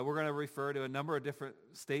We're going to refer to a number of different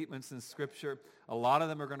statements in Scripture. A lot of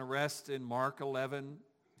them are going to rest in Mark 11,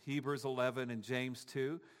 Hebrews 11, and James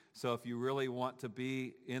 2. So if you really want to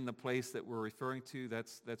be in the place that we're referring to,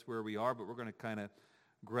 that's where we are. But we're going to kind of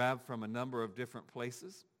grab from a number of different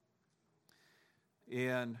places.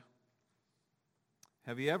 And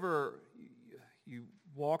have you ever, you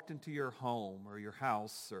walked into your home or your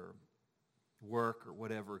house or work or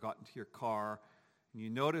whatever, got into your car, and you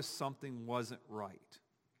noticed something wasn't right?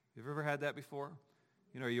 You've ever had that before?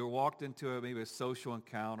 You know, you walked into maybe a social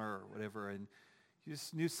encounter or whatever, and you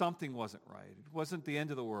just knew something wasn't right. It wasn't the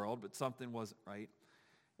end of the world, but something wasn't right.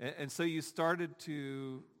 And so you started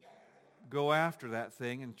to go after that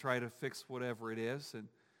thing and try to fix whatever it is. And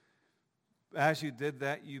as you did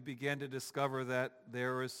that, you began to discover that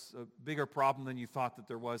there was a bigger problem than you thought that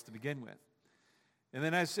there was to begin with. And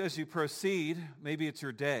then as you proceed, maybe it's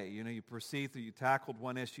your day. You know, you proceed through, you tackled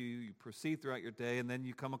one issue, you proceed throughout your day, and then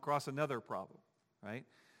you come across another problem, right?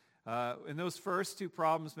 In those first two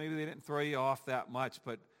problems, maybe they didn't throw you off that much,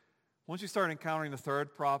 but once you start encountering the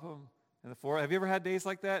third problem and the fourth, have you ever had days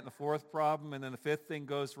like that? And the fourth problem, and then the fifth thing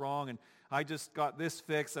goes wrong, and I just got this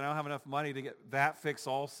fixed, and I don't have enough money to get that fixed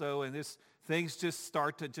also, and things just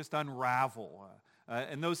start to just unravel.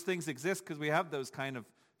 And those things exist because we have those kind of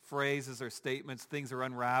phrases or statements. Things are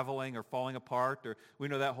unraveling or falling apart, or we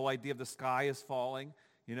know that whole idea of the sky is falling.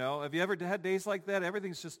 You know, have you ever had days like that?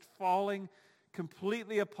 Everything's just falling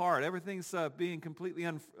completely apart. Everything's being completely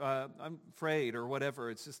unafraid or whatever.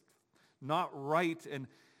 It's just not right. And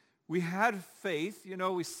we had faith. You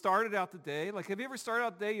know, we started out the day. Like, have you ever started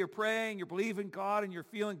out the day, you're praying, you're believing God, and you're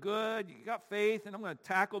feeling good. You got faith, and I'm going to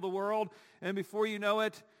tackle the world. And before you know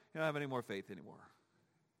it, you don't have any more faith anymore.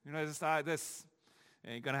 You know, this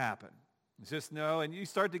ain't going to happen. It's just no. And you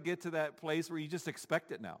start to get to that place where you just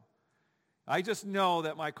expect it now. I just know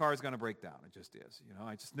that my car is going to break down. It just is. You know,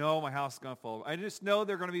 I just know my house is going to fall over. I just know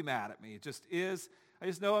they're going to be mad at me. It just is. I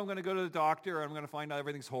just know I'm going to go to the doctor and I'm going to find out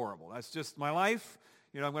everything's horrible. That's just my life.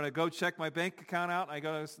 You know, I'm going to go check my bank account out, and I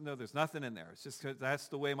go, no, there's nothing in there. It's just that's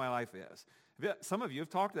the way my life is. Some of you have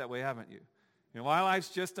talked that way, haven't you? You know, my life's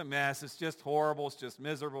just a mess. It's just horrible. It's just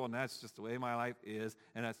miserable, and that's just the way my life is,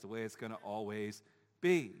 and that's the way it's going to always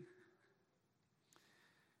be.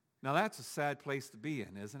 Now, that's a sad place to be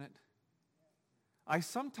in, isn't it? I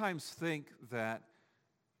sometimes think that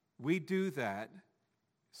we do that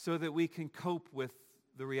so that we can cope with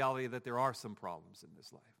the reality that there are some problems in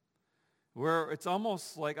this life. Where it's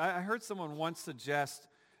almost like, I heard someone once suggest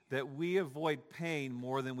that we avoid pain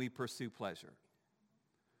more than we pursue pleasure.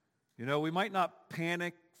 You know, we might not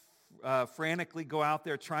panic, frantically go out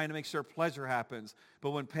there trying to make sure pleasure happens,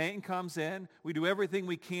 but when pain comes in, we do everything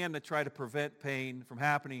we can to try to prevent pain from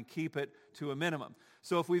happening and keep it to a minimum.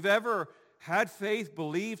 So if we've ever had faith,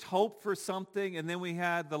 believed, hoped for something, and then we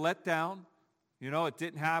had the letdown, you know, it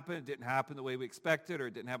didn't happen the way we expected, or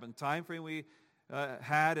it didn't happen in the time frame we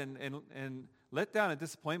had, and letdown and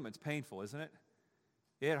disappointment is painful, isn't it?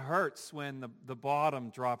 It hurts when the bottom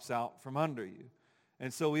drops out from under you.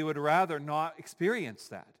 And so we would rather not experience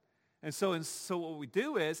that. And so what we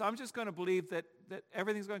do is, I'm just going to believe that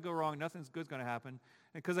everything's going to go wrong, nothing's good's going to happen,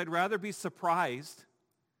 because I'd rather be surprised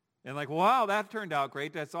and like, wow, that turned out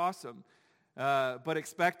great, that's awesome. But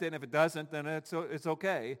expect it, and if it doesn't, then it's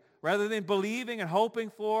okay. Rather than believing and hoping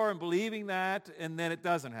for and believing that, and then it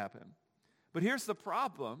doesn't happen. But here's the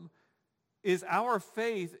problem, is our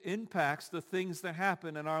faith impacts the things that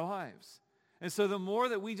happen in our lives. And so the more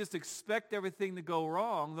that we just expect everything to go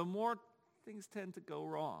wrong, the more things tend to go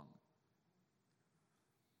wrong.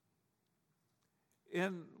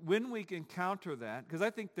 And when we can counter that, because I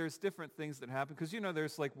think there's different things that happen, because, you know,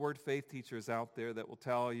 there's like word faith teachers out there that will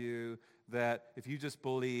tell you that if you just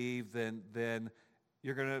believe, then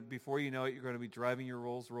you're going to, before you know it, you're going to be driving your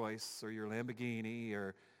Rolls Royce or your Lamborghini,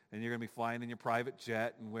 and you're going to be flying in your private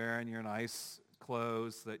jet and wearing your nice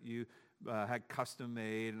clothes that you had custom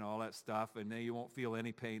made and all that stuff, and then you won't feel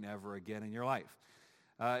any pain ever again in your life.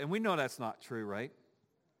 And we know that's not true, right?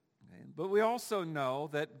 But we also know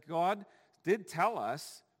that God did tell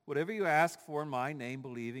us, whatever you ask for in my name,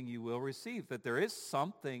 believing you will receive, that there is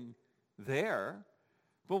something there.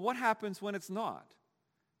 But what happens when it's not?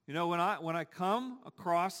 You know, when I come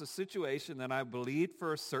across a situation that I believed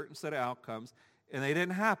for a certain set of outcomes, and they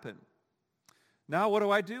didn't happen. Now what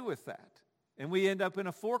do I do with that? And we end up in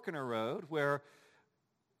a fork in a road where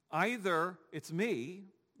either it's me,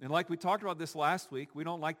 and like we talked about this last week, we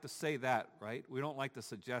don't like to say that, right? We don't like to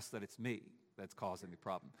suggest that it's me that's causing the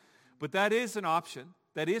problem. But that is an option.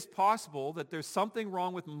 That is possible, that there's something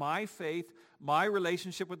wrong with my faith, my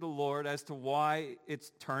relationship with the Lord as to why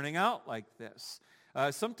it's turning out like this.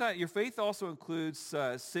 Sometimes your faith also includes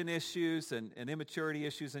sin issues and immaturity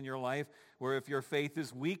issues in your life, where if your faith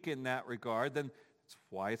is weak in that regard, then that's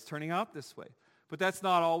why it's turning out this way. But that's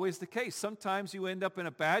not always the case. Sometimes you end up in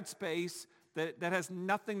a bad space that has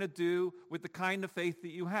nothing to do with the kind of faith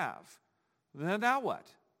that you have. Then now what?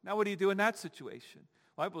 Now what do you do in that situation?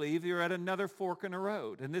 Well, I believe you're at another fork in the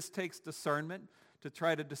road, and this takes discernment to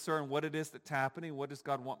try to discern what it is that's happening. What does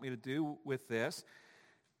God want me to do with this?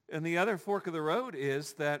 And the other fork of the road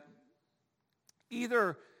is that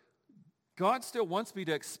either God still wants me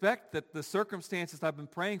to expect that the circumstances I've been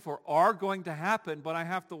praying for are going to happen, but I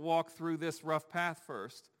have to walk through this rough path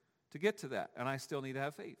first to get to that, and I still need to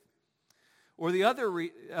have faith. Or the other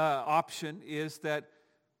option is that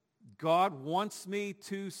God wants me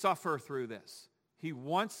to suffer through this. He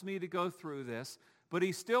wants me to go through this, but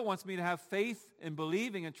he still wants me to have faith in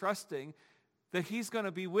believing and trusting that he's going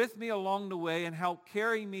to be with me along the way and help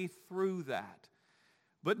carry me through that.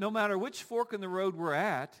 But no matter which fork in the road we're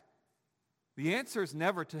at, the answer is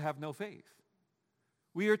never to have no faith.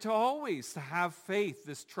 We are to always have faith,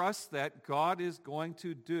 this trust that God is going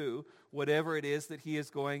to do whatever it is that he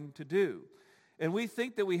is going to do. And we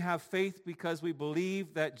think that we have faith because we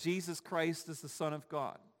believe that Jesus Christ is the Son of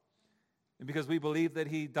God. And because we believe that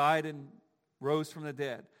he died and rose from the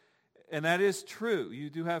dead. And that is true. You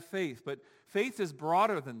do have faith. But faith is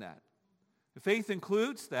broader than that. Faith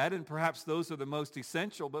includes that, and perhaps those are the most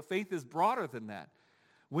essential, but faith is broader than that.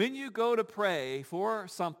 When you go to pray for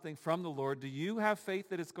something from the Lord, do you have faith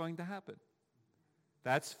that it's going to happen?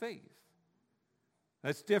 That's faith.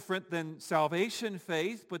 That's different than salvation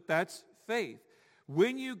faith, but that's faith.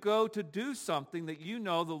 When you go to do something that you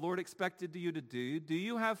know the Lord expected you to do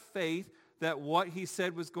you have faith that what he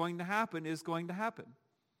said was going to happen is going to happen?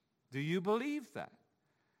 Do you believe that?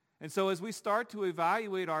 And so as we start to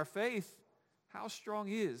evaluate our faith, how strong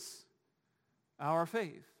is our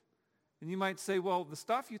faith? And you might say, well, the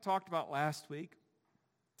stuff you talked about last week,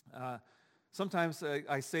 sometimes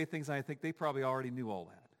I say things and I think they probably already knew all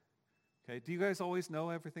that. Okay, do you guys always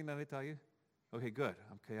know everything that I tell you? Okay, good.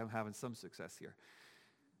 Okay, I'm having some success here.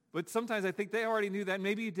 But sometimes I think they already knew that.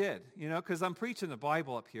 Maybe you did, because I'm preaching the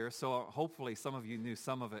Bible up here, so hopefully some of you knew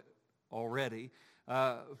some of it already.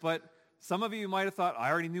 But some of you might have thought,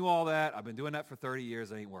 I already knew all that. I've been doing that for 30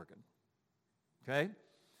 years. It ain't working. Okay?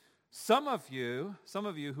 Some of you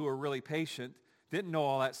who are really patient didn't know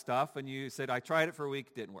all that stuff, and you said, I tried it for a week,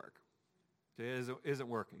 it didn't work. It isn't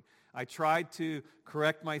working. I tried to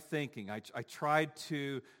correct my thinking. I tried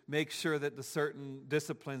to make sure that the certain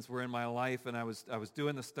disciplines were in my life, and I was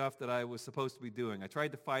doing the stuff that I was supposed to be doing. I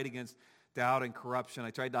tried to fight against doubt and corruption.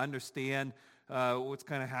 I tried to understand what's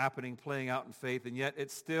kind of happening, playing out in faith, and yet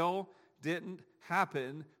it still didn't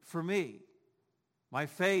happen for me. My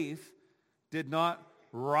faith did not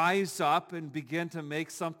rise up and begin to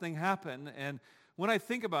make something happen. And when I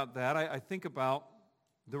think about that, I think about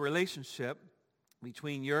the relationship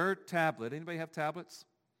between your tablet. Anybody have tablets?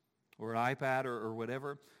 Or an iPad or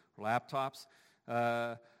whatever? Or laptops?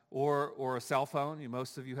 Or a cell phone?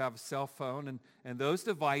 Most of you have a cell phone. And those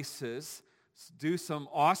devices do some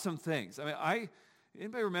awesome things. I mean,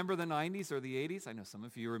 anybody remember the 90s or the 80s? I know some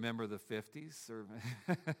of you remember the 50s, or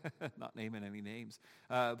not naming any names.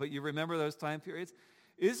 But you remember those time periods?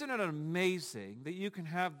 Isn't it amazing that you can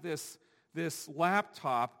have this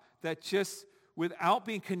laptop that just, without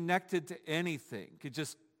being connected to anything, could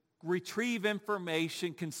just retrieve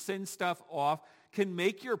information, can send stuff off, can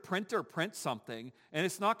make your printer print something, and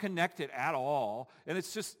it's not connected at all, and it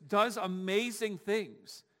just does amazing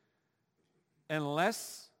things,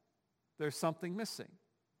 unless there's something missing.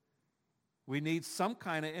 We need some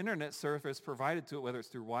kind of internet service provided to it, whether it's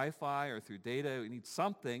through Wi-Fi or through data. We need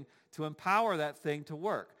something to empower that thing to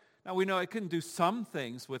work. Now, we know it can do some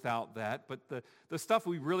things without that, but the stuff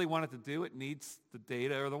we really want it to do, it needs the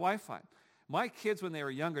data or the Wi-Fi. My kids, when they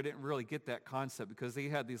were younger, didn't really get that concept because they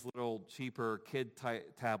had these little cheaper kid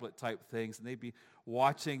tablet type things, and they'd be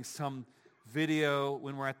watching some video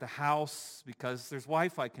when we're at the house because there's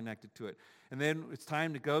Wi-Fi connected to it. And then it's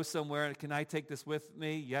time to go somewhere, and can I take this with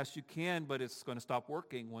me? Yes, you can, but it's going to stop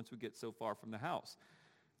working once we get so far from the house.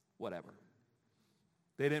 Whatever.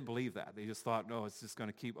 They didn't believe that. They just thought, no, I'm just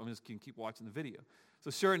going to keep watching the video.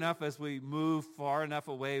 So sure enough, as we move far enough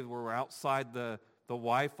away where we're outside the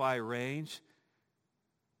Wi-Fi range,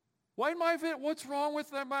 what's wrong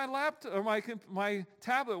with my laptop or my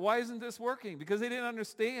tablet? Why isn't this working? Because they didn't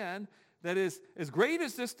understand that as great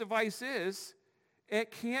as this device is,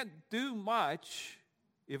 it can't do much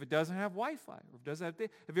if it doesn't have Wi-Fi. Or if it doesn't have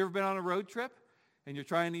data. Have you ever been on a road trip and you're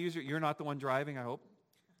trying to use it? You're not the one driving, I hope.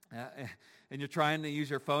 and you're trying to use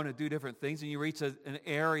your phone to do different things, and you reach an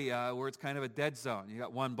area where it's kind of a dead zone. You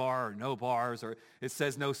got one bar or no bars, or it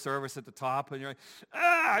says no service at the top, and you're like,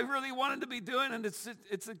 I really wanted to be doing, and it's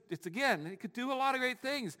again, it could do a lot of great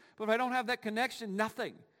things, but if I don't have that connection,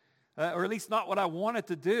 nothing. Or at least not what I want it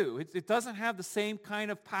to do. It doesn't have the same kind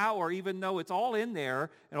of power, even though it's all in there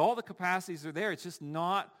and all the capacities are there. It's just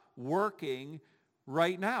not working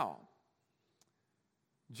right now.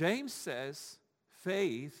 James says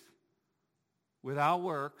faith without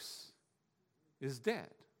works is dead.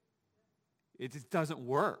 It just doesn't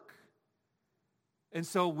work. And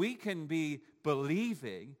so we can be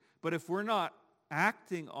believing, but if we're not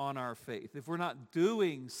acting on our faith, if we're not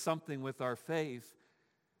doing something with our faith,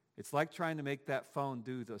 it's like trying to make that phone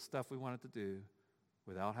do the stuff we want it to do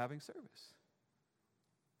without having service.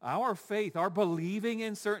 Our faith, our believing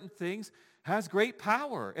in certain things, has great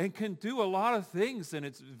power and can do a lot of things, and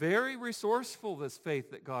it's very resourceful, this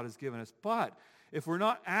faith that God has given us. But if we're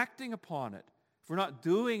not acting upon it, if we're not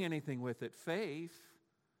doing anything with it, faith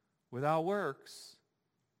without works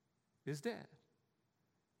is dead.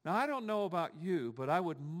 Now, I don't know about you, but I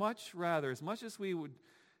would much rather, as much as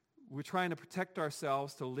we're trying to protect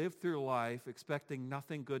ourselves to live through life expecting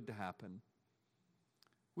nothing good to happen,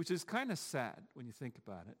 which is kind of sad when you think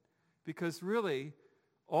about it, because really,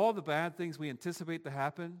 all the bad things we anticipate to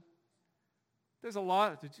happen, there's a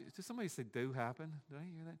lot. Did somebody say do happen? Did I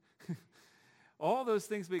hear that? All those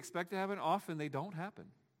things we expect to happen, often they don't happen.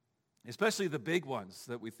 Especially the big ones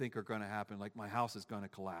that we think are going to happen, like my house is going to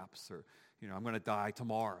collapse, or I'm going to die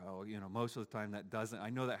tomorrow. Most of the time that doesn't. I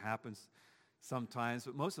know that happens sometimes,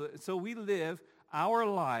 but most of it. So we live our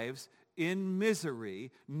lives in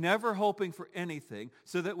misery, never hoping for anything,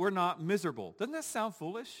 so that we're not miserable. Doesn't that sound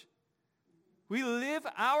foolish? We live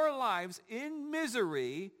our lives in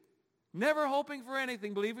misery, never hoping for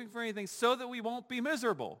anything, believing for anything, so that we won't be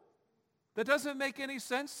miserable. That doesn't make any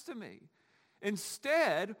sense to me.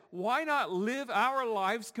 Instead, why not live our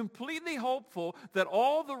lives completely hopeful that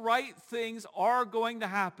all the right things are going to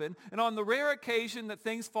happen, and on the rare occasion that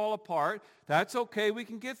things fall apart, that's okay, we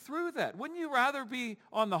can get through that. Wouldn't you rather be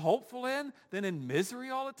on the hopeful end than in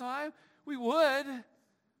misery all the time? We would.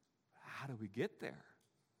 How do we get there?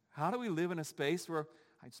 How do we live in a space where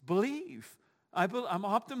I just believe? I'm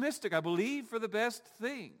optimistic. I believe for the best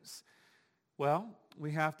things. Well,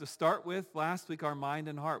 we have to start with, last week, our mind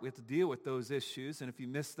and heart. We have to deal with those issues, and if you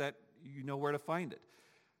missed that, you know where to find it.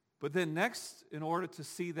 But then next, in order to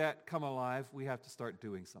see that come alive, we have to start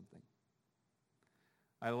doing something.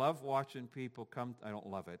 I love watching people come. I don't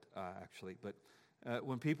love it, actually, but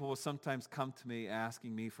when people will sometimes come to me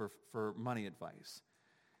asking me for money advice.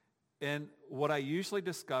 And what I usually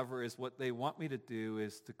discover is what they want me to do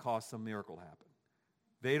is to cause some miracle to happen.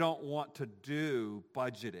 They don't want to do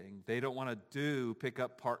budgeting. They don't want to pick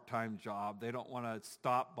up part-time job. They don't want to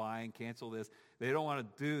stop buying, cancel this. They don't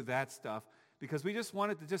want to do that stuff because we just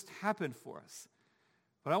want it to just happen for us.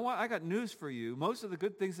 But I got news for you. Most of the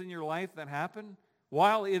good things in your life that happen,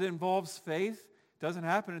 while it involves faith, doesn't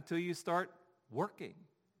happen until you start working.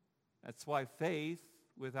 That's why faith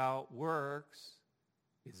without works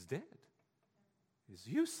is dead, is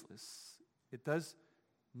useless. It does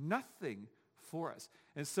nothing for us.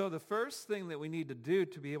 And so the first thing that we need to do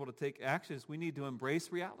to be able to take action is we need to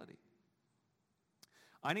embrace reality.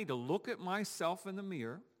 I need to look at myself in the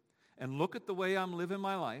mirror and look at the way I'm living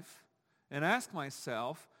my life and ask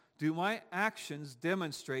myself, do my actions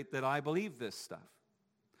demonstrate that I believe this stuff?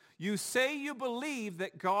 You say you believe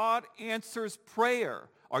that God answers prayer.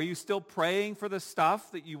 Are you still praying for the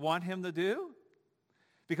stuff that you want him to do?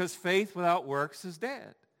 Because faith without works is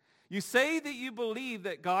dead. You say that you believe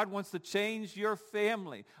that God wants to change your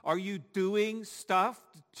family. Are you doing stuff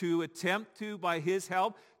to attempt to, by his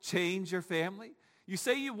help, change your family? You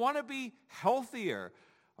say you want to be healthier.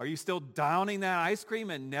 Are you still downing that ice cream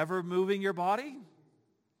and never moving your body?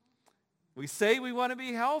 We say we want to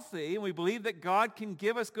be healthy, and we believe that God can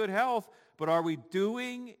give us good health, but are we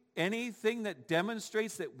doing anything that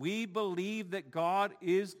demonstrates that we believe that God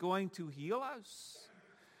is going to heal us?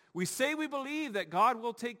 We say we believe that God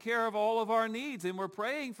will take care of all of our needs, and we're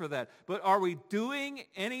praying for that. But are we doing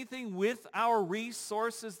anything with our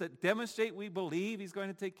resources that demonstrate we believe he's going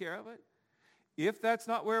to take care of it? If that's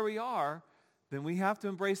not where we are, then we have to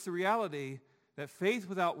embrace the reality that faith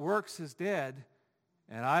without works is dead,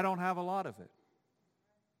 and I don't have a lot of it.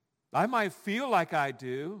 I might feel like I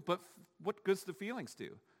do, but what good's the feelings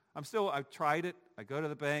do? I've tried it. I go to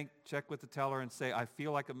the bank, check with the teller, and say, I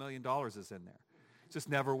feel like $1 million is in there. Just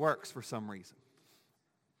never works for some reason.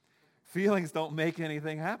 Feelings don't make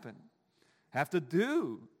anything happen. Have to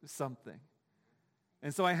do something.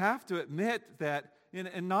 And so I have to admit that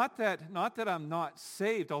and not that I'm not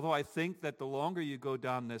saved, although I think that the longer you go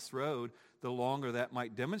down this road, the longer that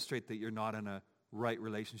might demonstrate that you're not in a right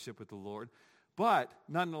relationship with the Lord. But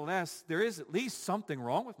nonetheless, there is at least something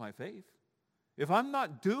wrong with my faith. If I'm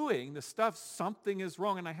not doing the stuff, something is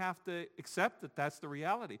wrong, and I have to accept that that's the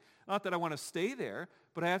reality. Not that I want to stay there,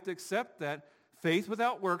 but I have to accept that faith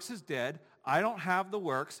without works is dead. I don't have the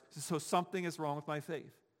works, so something is wrong with my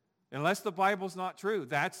faith. Unless the Bible's not true,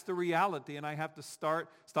 that's the reality, and I have to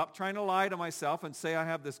stop trying to lie to myself and say I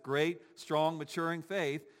have this great, strong, maturing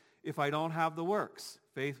faith if I don't have the works.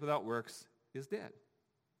 Faith without works is dead.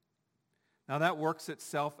 Now that works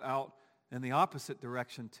itself out in the opposite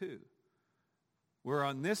direction too. Where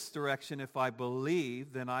on this direction, if I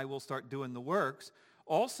believe, then I will start doing the works.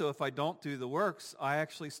 Also, if I don't do the works, I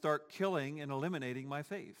actually start killing and eliminating my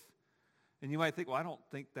faith. And you might think, well, I don't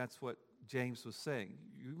think that's what James was saying.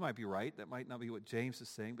 You might be right. That might not be what James is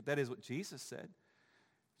saying, but that is what Jesus said.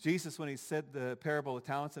 Jesus, when he said the parable of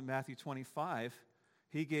talents in Matthew 25,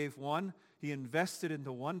 he invested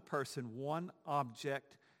into one person, one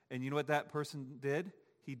object, and you know what that person did?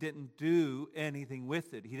 He didn't do anything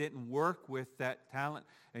with it. He didn't work with that talent.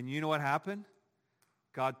 And you know what happened?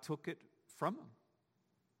 God took it from him.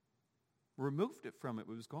 Removed it from him.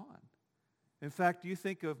 It was gone. In fact, you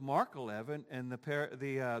think of Mark 11 and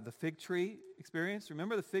the fig tree experience.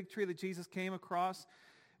 Remember the fig tree that Jesus came across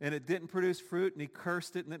and it didn't produce fruit and he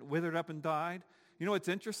cursed it and it withered up and died? You know what's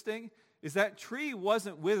interesting is that tree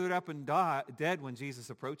wasn't withered up and dead when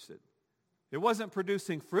Jesus approached it. It wasn't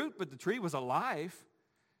producing fruit, but the tree was alive.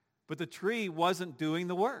 But the tree wasn't doing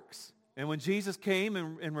the works. And when Jesus came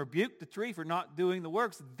and rebuked the tree for not doing the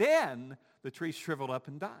works, then the tree shriveled up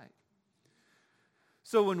and died.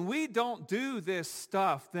 So when we don't do this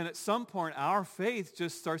stuff, then at some point our faith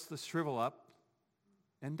just starts to shrivel up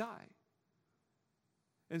and die.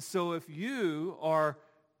 And so if you are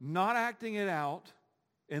not acting it out,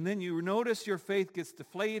 and then you notice your faith gets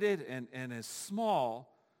deflated and is small,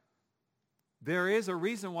 there is a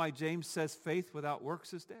reason why James says faith without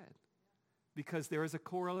works is dead. Because there is a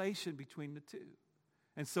correlation between the two.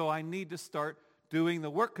 And so I need to start doing the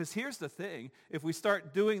work. Because here's the thing. If we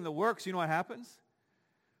start doing the works, you know what happens?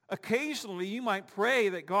 Occasionally you might pray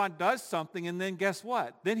that God does something, and then guess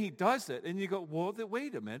what? Then he does it. And you go, well,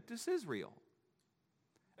 wait a minute, this is real.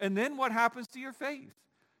 And then what happens to your faith?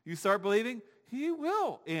 You start believing he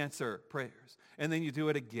will answer prayers. And then you do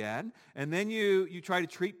it again. And then you try to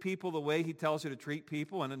treat people the way he tells you to treat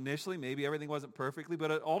people. And initially, maybe everything wasn't perfectly.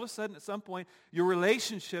 But all of a sudden, at some point, your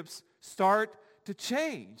relationships start to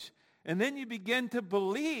change. And then you begin to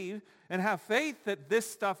believe and have faith that this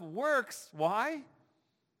stuff works. Why?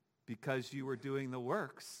 Because you were doing the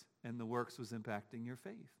works. And the works was impacting your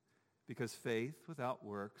faith. Because faith without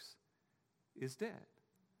works is dead.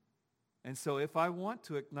 And so if I want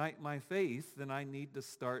to ignite my faith, then I need to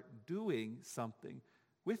start doing something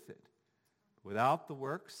with it. Without the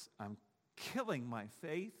works, I'm killing my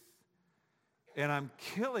faith, and I'm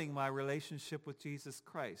killing my relationship with Jesus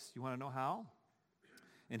Christ. You want to know how?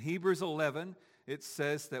 In Hebrews 11, it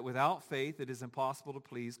says that without faith, it is impossible to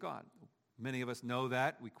please God. Many of us know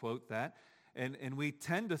that. We quote that. And we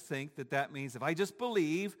tend to think that that means if I just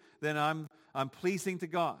believe, then I'm pleasing to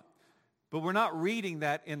God. But we're not reading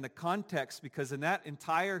that in the context, because in that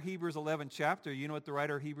entire Hebrews 11 chapter, you know what the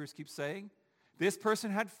writer of Hebrews keeps saying? This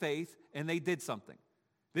person had faith and they did something.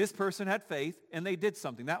 This person had faith and they did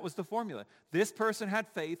something. That was the formula. This person had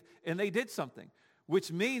faith and they did something.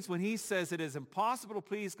 Which means when he says it is impossible to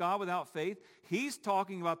please God without faith, he's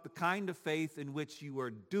talking about the kind of faith in which you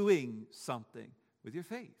are doing something with your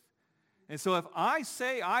faith. And so if I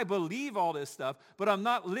say I believe all this stuff, but I'm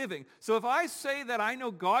not living. So if I say that I know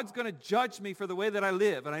God's going to judge me for the way that I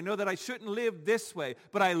live, and I know that I shouldn't live this way,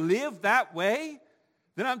 but I live that way,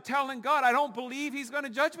 then I'm telling God I don't believe he's going to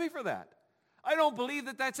judge me for that. I don't believe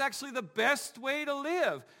that that's actually the best way to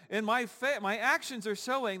live. And my actions are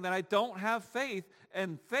showing that I don't have faith.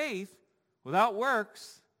 And faith without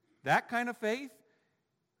works, that kind of faith,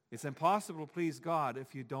 it's impossible to please God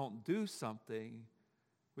if you don't do something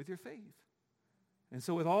with your faith. And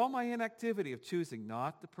so with all my inactivity of choosing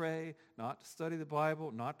not to pray, not to study the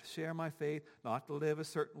Bible, not to share my faith, not to live a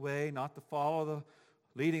certain way, not to follow the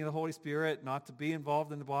leading of the Holy Spirit, not to be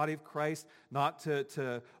involved in the body of Christ, not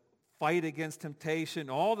to fight against temptation,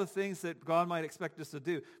 all the things that God might expect us to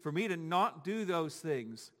do. For me to not do those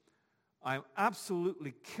things, I'm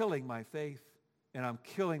absolutely killing my faith, and I'm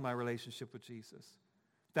killing my relationship with Jesus.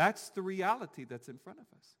 That's the reality that's in front of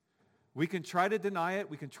us. We can try to deny it.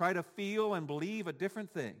 We can try to feel and believe a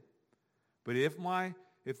different thing. But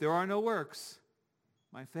if there are no works,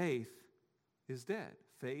 my faith is dead.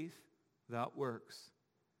 Faith without works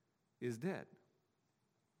is dead.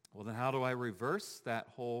 Well, then how do I reverse that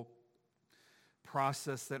whole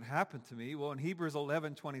process that happened to me? Well, in Hebrews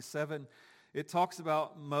 11:27, it talks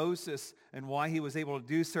about Moses and why he was able to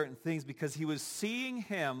do certain things, because he was seeing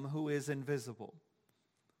him who is invisible.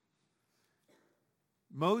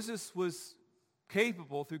 Moses was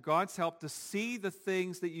capable, through God's help, to see the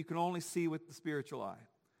things that you can only see with the spiritual eye,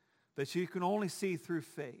 that you can only see through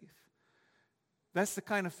faith. That's the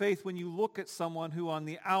kind of faith when you look at someone who on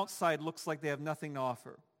the outside looks like they have nothing to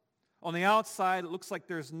offer. On the outside, it looks like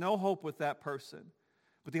there's no hope with that person.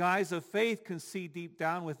 But the eyes of faith can see deep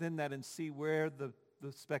down within that and see where the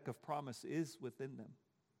speck of promise is within them.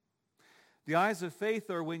 The eyes of faith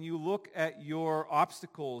are when you look at your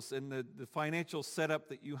obstacles and the financial setup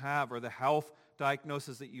that you have, or the health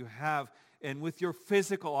diagnosis that you have, and with your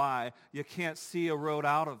physical eye, you can't see a road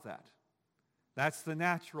out of that. That's the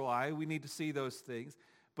natural eye. We need to see those things.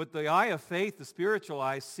 But the eye of faith, the spiritual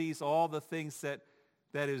eye, sees all the things that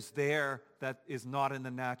is there that is not in the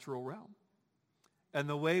natural realm. And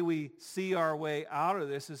the way we see our way out of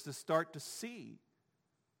this is to start to see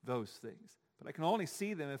those things. But I can only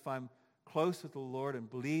see them if I'm close with the Lord and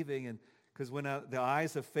believing, and because when the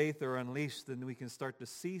eyes of faith are unleashed, then we can start to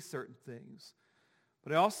see certain things.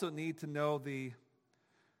 But I also need to know the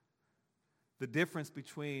difference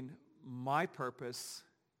between my purpose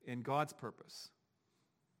and God's purpose.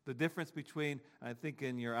 The difference between, I think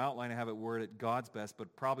in your outline I have it worded God's best,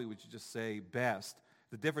 but probably we should just say best.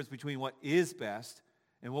 The difference between what is best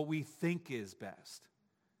and what we think is best.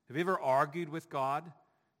 Have you ever argued with God,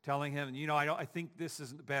 telling him, I think this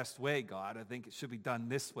isn't the best way, God. I think it should be done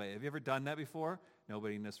this way. Have you ever done that before?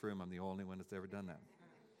 Nobody in this room. I'm the only one that's ever done that.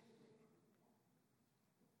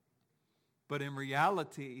 But in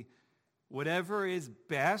reality, whatever is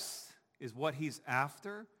best is what he's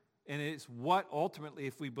after, and it's what ultimately,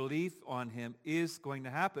 if we believe on him, is going to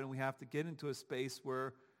happen. We have to get into a space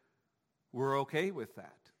where we're okay with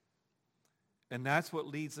that. And that's what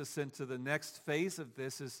leads us into the next phase of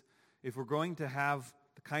this, is if we're going to have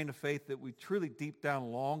the kind of faith that we truly deep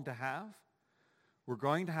down long to have, we're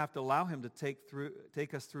going to have to allow him to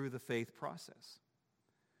take us through the faith process.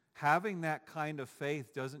 Having that kind of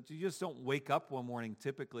faith you just don't wake up one morning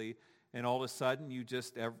typically and all of a sudden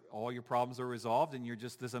all your problems are resolved and you're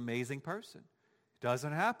just this amazing person. It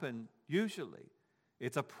doesn't happen usually.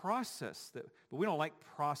 It's a process, but we don't like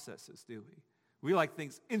processes, do we? We like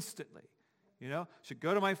things instantly. Should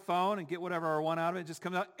go to my phone and get whatever I want out of it. It just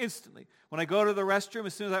comes out instantly. When I go to the restroom,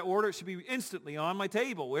 as soon as I order, it should be instantly on my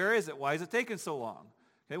table. Where is it? Why is it taking so long?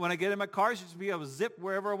 Okay, when I get in my car, it should be able to zip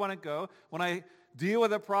wherever I want to go. When I deal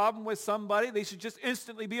with a problem with somebody, they should just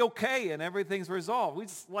instantly be okay and everything's resolved. We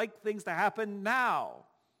just like things to happen now.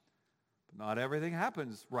 But not everything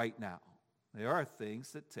happens right now. There are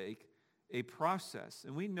things that take a process.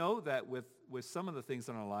 And we know that with some of the things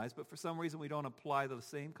in our lives, but for some reason we don't apply the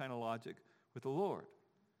same kind of logic with the Lord.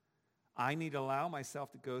 I need to allow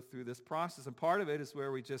myself to go through this process. And part of it is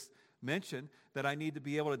where we just mentioned that I need to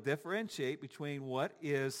be able to differentiate between what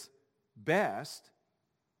is best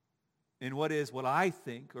and what I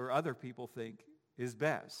think or other people think is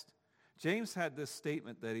best. James had this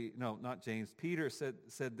statement Peter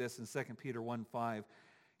said this in 2 Peter 1:5.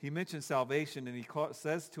 He mentioned salvation, and he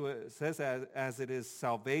says as it is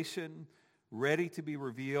salvation ready to be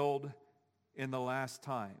revealed in the last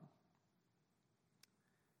time.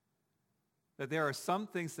 That there are some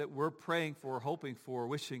things that we're praying for, hoping for,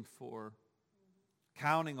 wishing for,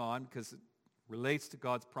 counting on, because it relates to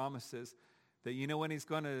God's promises, that when he's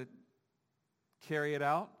going to carry it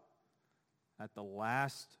out? At the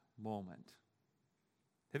last moment.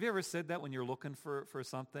 Have you ever said that when you're looking for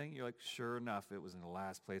something? You're like, sure enough, it was in the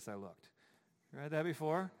last place I looked. You heard that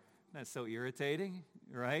before? That's so irritating,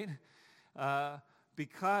 right?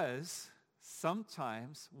 Because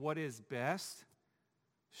sometimes what is best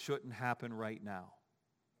shouldn't happen right now.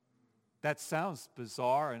 That sounds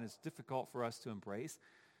bizarre and it's difficult for us to embrace,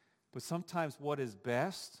 but sometimes what is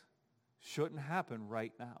best shouldn't happen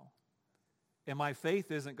right now. And my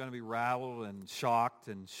faith isn't going to be rattled and shocked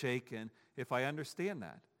and shaken if I understand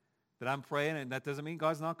that I'm praying, and that doesn't mean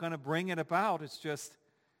God's not going to bring it about. It's just,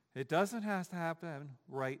 it doesn't have to happen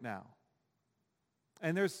right now.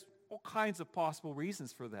 And there's all kinds of possible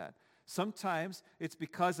reasons for that. Sometimes it's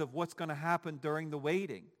because of what's going to happen during the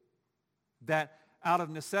waiting. That out of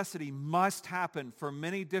necessity must happen for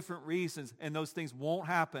many different reasons, and those things won't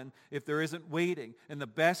happen if there isn't waiting. And the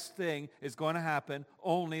best thing is going to happen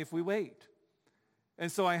only if we wait.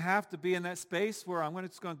 And so I have to be in that space where I'm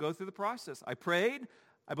just going to go through the process. I prayed,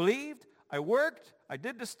 I believed, I worked, I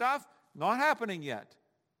did the stuff, not happening yet.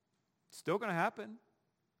 It's still going to happen.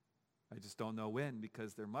 I just don't know when,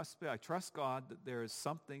 because there must be, I trust God that there is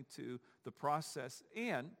something to the process.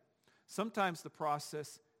 And sometimes the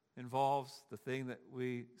process involves the thing that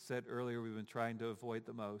we said earlier we've been trying to avoid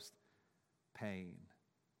the most, pain.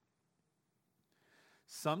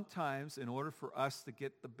 Sometimes in order for us to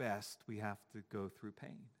get the best, we have to go through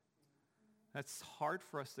pain. That's hard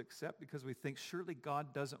for us to accept because we think surely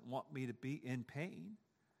God doesn't want me to be in pain,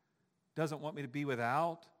 doesn't want me to be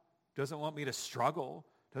without, doesn't want me to struggle,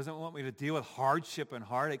 doesn't want me to deal with hardship and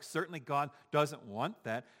heartache. Certainly God doesn't want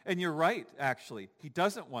that. And you're right, actually. He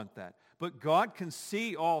doesn't want that. But God can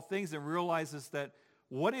see all things and realizes that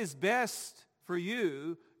what is best for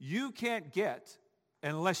you, you can't get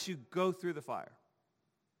unless you go through the fire.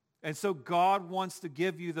 And so God wants to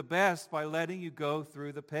give you the best by letting you go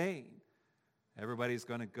through the pain. Everybody's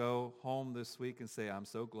going to go home this week and say, I'm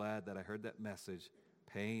so glad that I heard that message.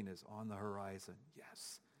 Pain is on the horizon.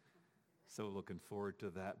 Yes. So looking forward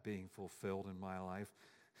to that being fulfilled in my life.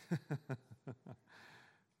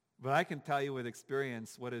 But I can tell you with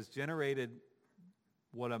experience what has generated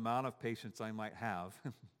what amount of patience I might have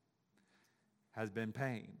has been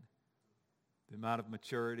pain. The amount of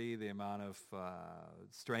maturity, the amount of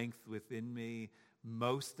strength within me,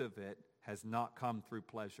 most of it has not come through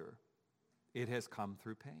pleasure. It has come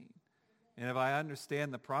through pain. And if I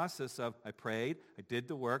understand the process of I prayed, I did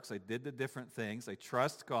the works, I did the different things, I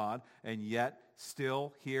trust God, and yet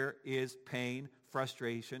still here is pain,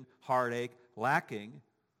 frustration, heartache, lacking,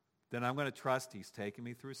 then I'm going to trust He's taking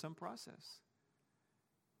me through some process.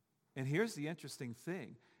 And here's the interesting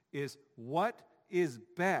thing, is what is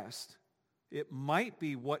best, it might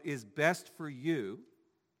be what is best for you,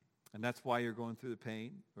 and that's why you're going through the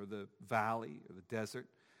pain or the valley or the desert.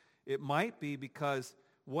 It might be because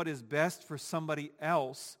what is best for somebody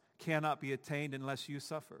else cannot be attained unless you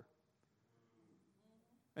suffer.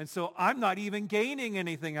 And so I'm not even gaining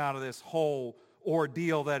anything out of this whole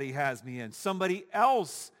ordeal that He has me in. Somebody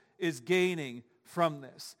else is gaining from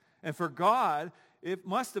this. And for God, it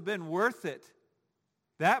must have been worth it.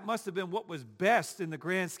 That must have been what was best in the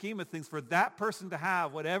grand scheme of things, for that person to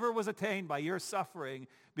have whatever was attained by your suffering,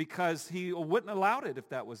 because He wouldn't allow it if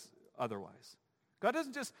that was otherwise. God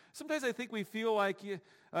doesn't just, sometimes I think we feel like,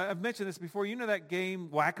 I've mentioned this before, you know that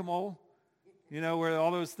game Whack-A-Mole? You know, where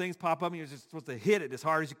all those things pop up and you're just supposed to hit it as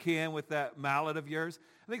hard as you can with that mallet of yours.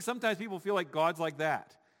 I think sometimes people feel like God's like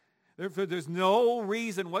that. There's no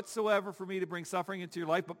reason whatsoever for me to bring suffering into your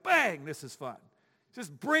life, but bang, this is fun.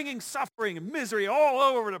 Just bringing suffering and misery all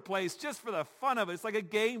over the place just for the fun of it. It's like a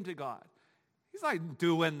game to God. He's not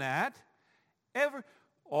doing that.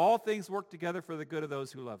 All things work together for the good of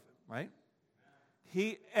those who love Him, right?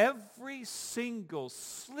 Every single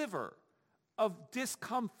sliver of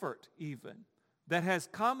discomfort even that has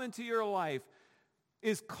come into your life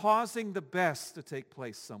is causing the best to take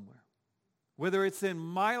place somewhere. Whether it's in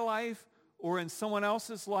my life or in someone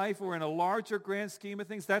else's life or in a larger grand scheme of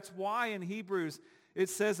things. That's why in Hebrews it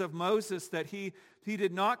says of Moses that he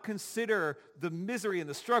did not consider the misery and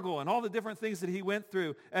the struggle and all the different things that he went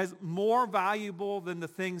through as more valuable than the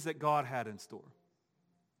things that God had in store.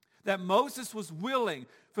 That Moses was willing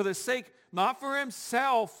for the sake, not for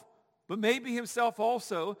himself, but maybe himself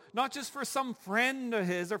also, not just for some friend of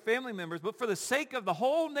his or family members, but for the sake of the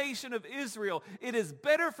whole nation of Israel. It is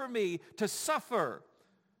better for me to suffer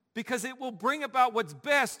because it will bring about what's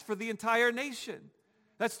best for the entire nation.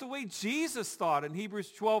 That's the way Jesus thought in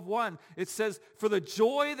Hebrews 12:1. It says, for the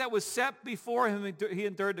joy that was set before him, he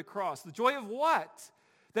endured the cross. The joy of what?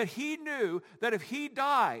 That he knew that if he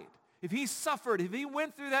died, if he suffered, if he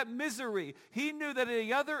went through that misery, he knew that at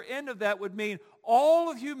the other end of that would mean all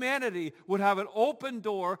of humanity would have an open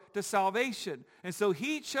door to salvation. And so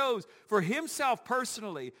he chose for himself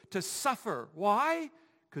personally to suffer. Why?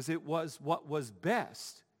 Because it was what was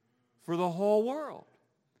best for the whole world.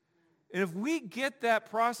 And if we get that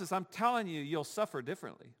process, I'm telling you, you'll suffer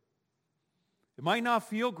differently. It might not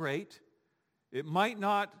feel great. It might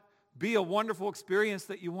not be a wonderful experience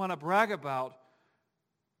that you want to brag about,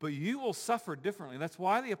 but you will suffer differently. That's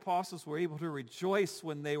why the apostles were able to rejoice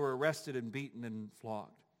when they were arrested and beaten and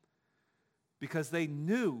flogged. Because they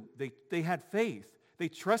knew, they had faith. They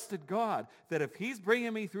trusted God that if He's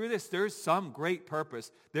bringing me through this, there's some great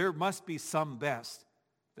purpose. There must be some best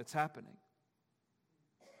that's happening.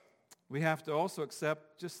 We have to also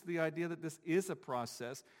accept just the idea that this is a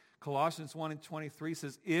process. Colossians 1:23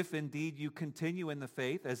 says, if indeed you continue in the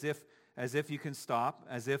faith, as if you can stop,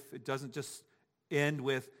 as if it doesn't just end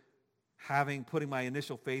with putting my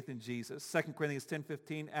initial faith in Jesus. 2 Corinthians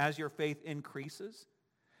 10:15, as your faith increases,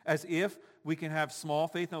 as if we can have small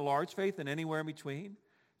faith and a large faith and anywhere in between,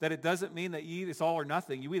 that it doesn't mean that it's all or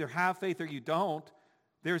nothing. You either have faith or you don't,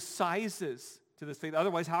 There's sizes to this faith.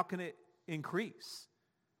 Otherwise, how can it increase?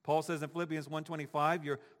 Paul says in Philippians 1:25,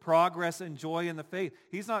 your progress and joy in the faith.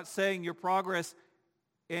 He's not saying your progress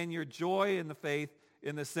and your joy in the faith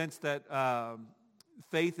in the sense that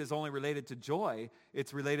faith is only related to joy.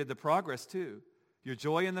 It's related to progress too. Your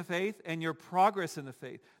joy in the faith and your progress in the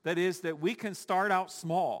faith. That is that we can start out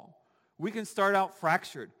small. We can start out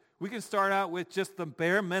fractured. We can start out with just the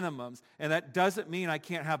bare minimums, and that doesn't mean I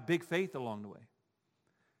can't have big faith along the way.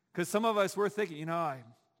 Because some of us, we're thinking,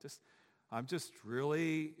 I'm just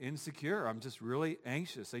really insecure. I'm just really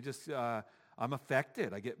anxious. I'm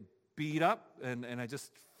affected. I get beat up and I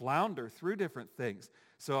just flounder through different things.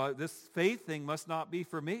 So this faith thing must not be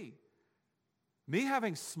for me. Me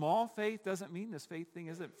having small faith doesn't mean this faith thing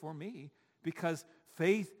isn't for me, because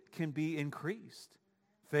faith can be increased.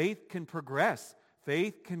 Faith can progress.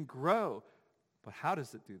 Faith can grow. But how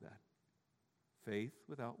does it do that? Faith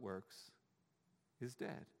without works is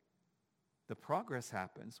dead. The progress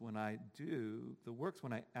happens when I do the works,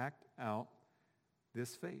 when I act out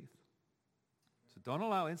this faith. So don't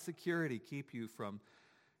allow insecurity keep you from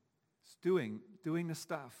doing the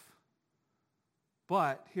stuff.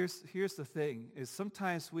 But here's the thing, is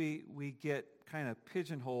sometimes we get kind of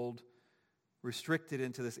pigeonholed, restricted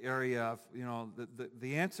into this area of,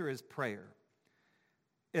 the answer is prayer.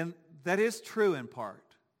 And that is true in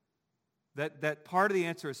part. That part of the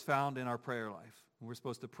answer is found in our prayer life. We're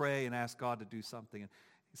supposed to pray and ask God to do something and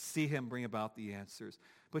see him bring about the answers.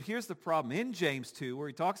 But here's the problem. In James 2, where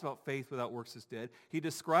he talks about faith without works is dead, he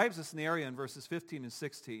describes a scenario in verses 15 and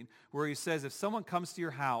 16 where he says, if someone comes to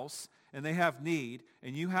your house and they have need,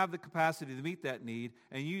 and you have the capacity to meet that need,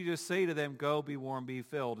 and you just say to them, go, be warm, be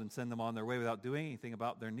filled, and send them on their way without doing anything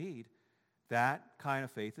about their need, that kind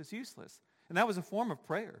of faith is useless. And that was a form of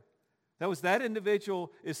prayer. That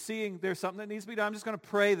individual is seeing there's something that needs to be done. I'm just going to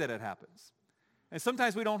pray that it happens. And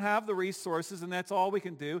sometimes we don't have the resources, and that's all we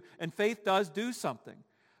can do. And faith does do something.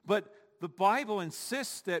 But the Bible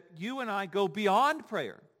insists that you and I go beyond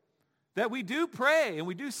prayer. That we do pray, and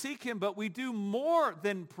we do seek him, but we do more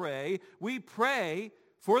than pray. We pray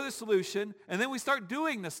for the solution, and then we start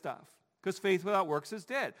doing the stuff. Because faith without works is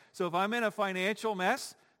dead. So if I'm in a financial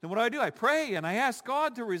mess, then what do? I pray, and I ask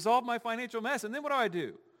God to resolve my financial mess. And then what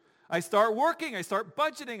do? I start working, I start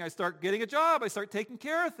budgeting, I start getting a job, I start taking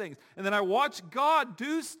care of things. And then I watch God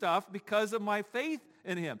do stuff because of my faith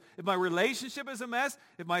in him. If my relationship is a mess,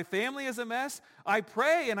 if my family is a mess, I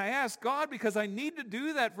pray and I ask God because I need to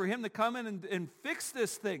do that for him to come in and fix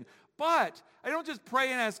this thing. But I don't just pray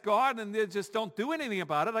and ask God and then just don't do anything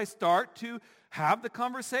about it. I start to have the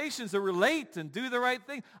conversations that relate and do the right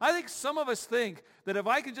thing. I think some of us think that if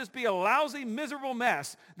I can just be a lousy, miserable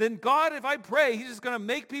mess, then God, if I pray, he's just going to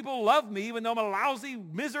make people love me even though I'm a lousy,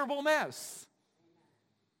 miserable mess.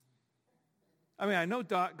 I mean, I know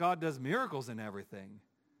God does miracles and everything.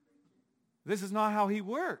 This is not how he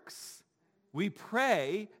works. We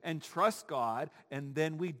pray and trust God, and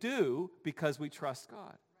then we do because we trust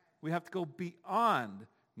God. We have to go beyond,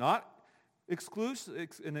 not an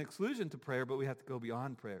exclusion to prayer, but we have to go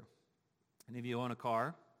beyond prayer. Any of you own a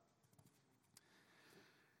car?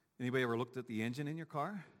 Anybody ever looked at the engine in your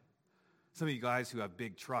car? Some of you guys who have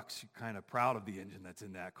big trucks, you're kind of proud of the engine that's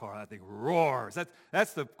in that car. That thing roars.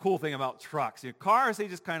 That's the cool thing about trucks. Cars, they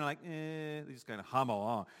just kind of they just kind of hum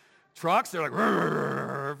along. Trucks, they're like,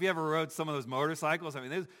 rrr. If you ever rode some of those motorcycles, I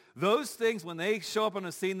mean, those things, when they show up on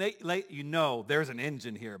the scene, they let you know there's an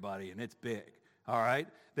engine here, buddy, and it's big, all right?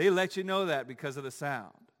 They let you know that because of the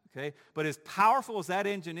sound, okay? But as powerful as that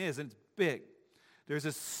engine is, and it's big, there's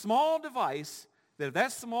a small device that if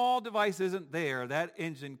that small device isn't there, that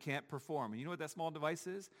engine can't perform. And you know what that small device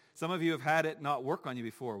is? Some of you have had it not work on you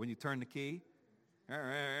before. When you turn the key,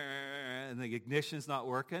 and the ignition's not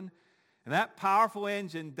working. And that powerful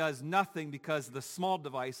engine does nothing because the small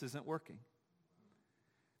device isn't working.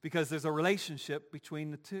 Because there's a relationship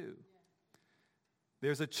between the two.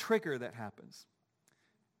 There's a trigger that happens.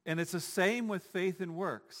 And it's the same with faith and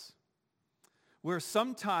works. Where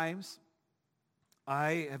sometimes,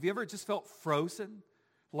 have you ever just felt frozen?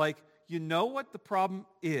 Like you know what the problem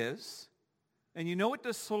is, and you know what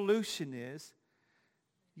the solution is,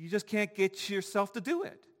 you just can't get yourself to do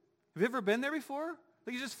it. Have you ever been there before?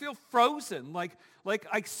 Like you just feel frozen, like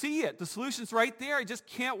I see it. The solution's right there. I just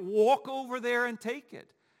can't walk over there and take it.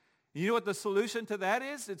 You know what the solution to that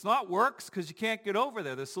is? It's not works because you can't get over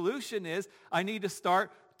there. The solution is I need to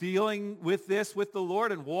start dealing with this with the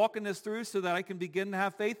Lord and walking this through so that I can begin to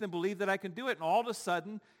have faith and believe that I can do it. And all of a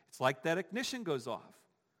sudden, it's like that ignition goes off.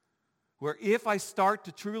 Where if I start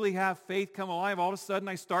to truly have faith come alive, all of a sudden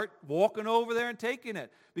I start walking over there and taking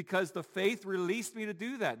it because the faith released me to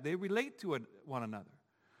do that. They relate to one another.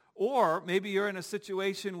 Or maybe you're in a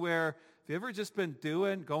situation where, have you ever just been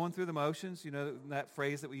going through the motions? You know that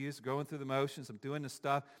phrase that we use, going through the motions, I'm doing this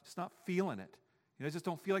stuff, just not feeling it. You know, just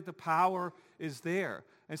don't feel like the power is there.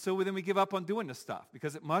 And so then we give up on doing this stuff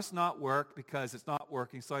because it must not work because it's not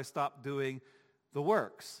working, so I stop doing the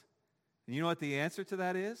works. And you know what the answer to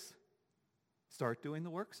that is? Start doing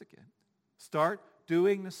the works again. Start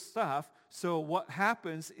doing the stuff. So what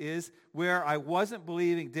happens is where I wasn't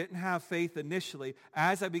believing, didn't have faith initially,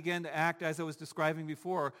 as I began to act as I was describing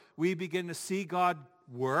before, we begin to see God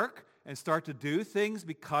work and start to do things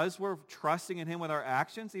because we're trusting in him with our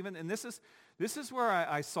actions. And this is where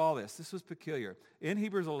I saw this. This was peculiar. In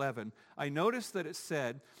Hebrews 11, I noticed that it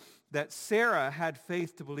said that Sarah had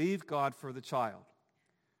faith to believe God for the child.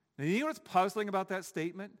 Now, you know what's puzzling about that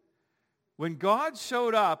statement? When God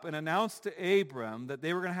showed up and announced to Abram that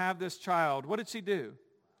they were going to have this child, what did she do?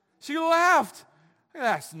 She laughed.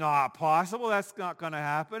 That's not possible. That's not going to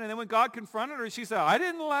happen. And then when God confronted her, she said, I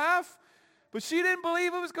didn't laugh. But she didn't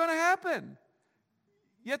believe it was going to happen.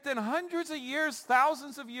 Yet then hundreds of years,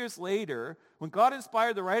 thousands of years later, when God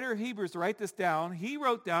inspired the writer of Hebrews to write this down, he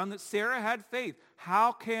wrote down that Sarah had faith.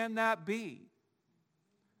 How can that be?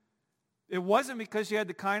 It wasn't because she had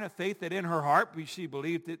the kind of faith that in her heart she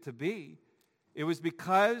believed it to be. It was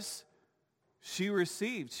because she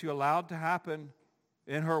allowed to happen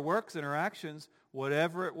in her works and her actions,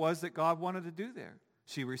 whatever it was that God wanted to do there.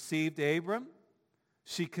 She received Abram.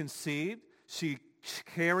 She conceived. She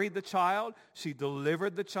carried the child. She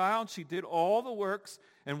delivered the child. She did all the works.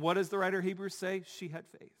 And what does the writer of Hebrews say? She had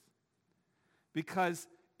faith. Because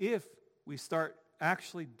if we start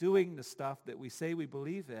actually doing the stuff that we say we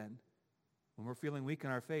believe in, when we're feeling weak in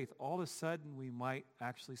our faith, all of a sudden we might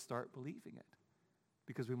actually start believing it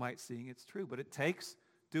because we might seeing it's true. But it takes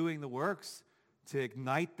doing the works to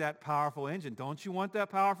ignite that powerful engine. Don't you want that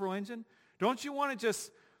powerful engine? Don't you want to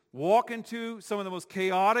just walk into some of the most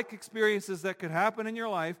chaotic experiences that could happen in your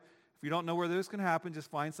life? If you don't know where those can happen,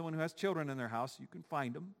 just find someone who has children in their house. You can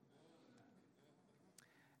find them.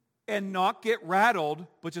 And not get rattled,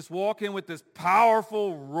 but just walk in with this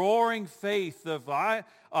powerful, roaring faith of I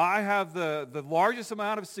have the largest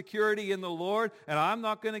amount of security in the Lord, and I'm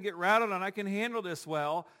not going to get rattled, and I can handle this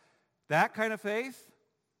well. That kind of faith,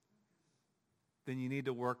 then you need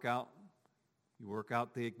to work out. You work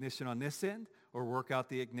out the ignition on this end, or work out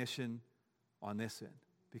the ignition on this end.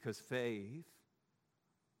 Because faith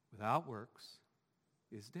without works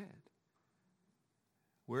is dead.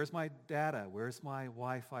 Where's my data? Where's my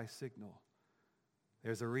Wi-Fi signal?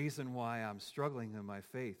 There's a reason why I'm struggling in my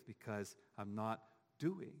faith, because I'm not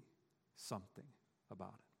doing something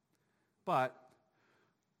about it. But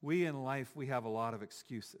we in life, we have a lot of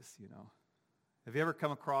excuses, you know. Have you ever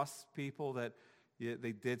come across people that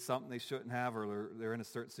they did something they shouldn't have, or they're in a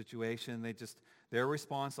certain situation, their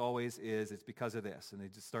response always is, it's because of this, and they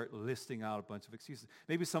just start listing out a bunch of excuses.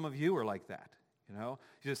 Maybe some of you are like that. You know,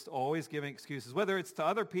 just always giving excuses, whether it's to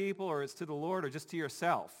other people or it's to the Lord or just to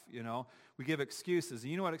yourself. You know, we give excuses.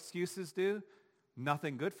 And you know what excuses do?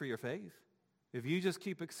 Nothing good for your faith. If you just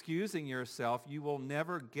keep excusing yourself, you will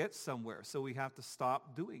never get somewhere. So we have to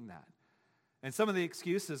stop doing that. And some of the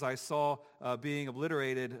excuses I saw being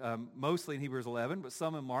obliterated, mostly in Hebrews 11, but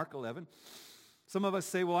some in Mark 11. Some of us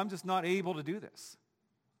say, well, I'm just not able to do this.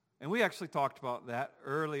 And we actually talked about that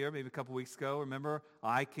earlier, maybe a couple weeks ago. Remember,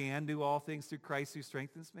 I can do all things through Christ who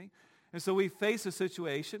strengthens me. And so we face a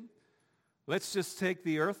situation. Let's just take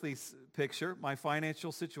the earthly picture, my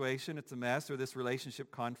financial situation. It's a mess, or this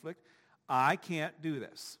relationship conflict. I can't do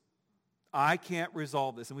this. I can't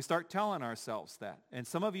resolve this. And we start telling ourselves that. And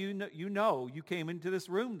some of you know you came into this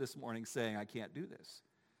room this morning saying, I can't do this.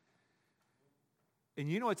 And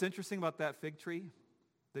you know what's interesting about that fig tree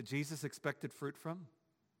that Jesus expected fruit from?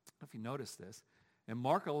 I don't know if you noticed this. In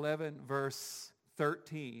Mark 11, verse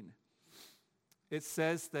 13, it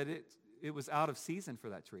says that it was out of season for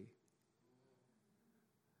that tree.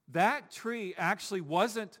 That tree actually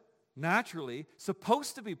wasn't naturally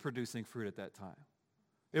supposed to be producing fruit at that time.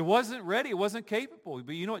 It wasn't ready. It wasn't capable.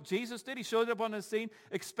 But you know what Jesus did? He showed up on the scene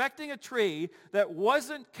expecting a tree that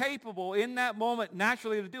wasn't capable in that moment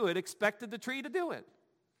naturally to do it, expected the tree to do it.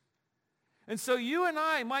 And so you and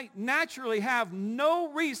I might naturally have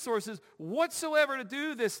no resources whatsoever to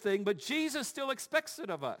do this thing, but Jesus still expects it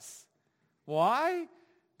of us. Why?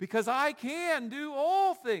 Because I can do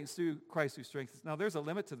all things through Christ who strengthens. Now, there's a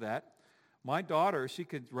limit to that. My daughter, she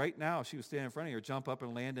could right now, if she was standing in front of you, jump up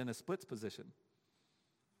and land in a splits position.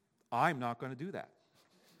 I'm not going to do that.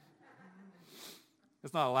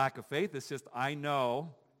 It's not a lack of faith. It's just I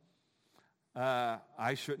know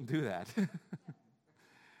I shouldn't do that.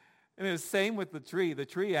 And it was the same with the tree. The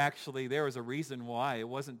tree actually, there was a reason why. It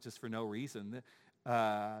wasn't just for no reason.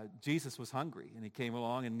 Jesus was hungry, and he came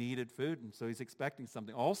along and needed food, and so he's expecting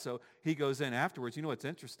something. Also, he goes in afterwards. You know what's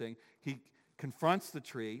interesting? He confronts the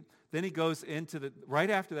tree. Then he goes into right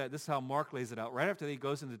after that, this is how Mark lays it out. Right after that, he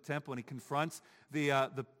goes into the temple and he confronts the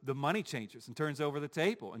money changers and turns over the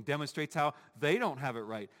table and demonstrates how they don't have it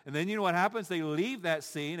right. And then you know what happens? They leave that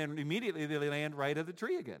scene and immediately they land right at the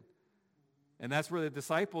tree again. And that's where the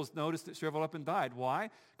disciples noticed it shriveled up and died.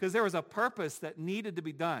 Why? Because there was a purpose that needed to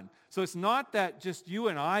be done. So it's not that just you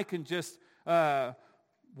and I can just,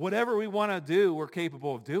 whatever we want to do, we're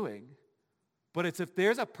capable of doing. But it's if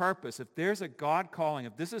there's a purpose, if there's a God calling,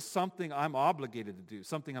 if this is something I'm obligated to do,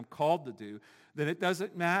 something I'm called to do, then it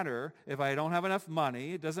doesn't matter if I don't have enough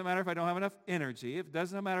money. It doesn't matter if I don't have enough energy. It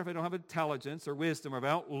doesn't matter if I don't have intelligence or wisdom or if I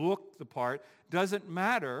don't look the part. It doesn't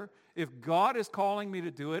matter. If God is calling me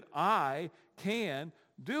to do it, I can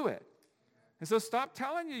do it. And so stop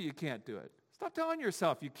telling you can't do it. Stop telling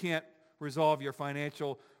yourself you can't resolve your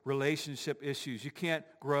financial relationship issues. You can't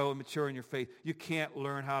grow and mature in your faith. You can't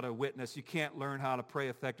learn how to witness. You can't learn how to pray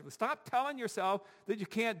effectively. Stop telling yourself that you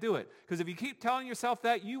can't do it. Because if you keep telling yourself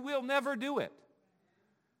that, you will never do it.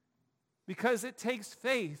 Because it takes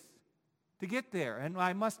faith to get there. And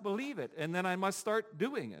I must believe it. And then I must start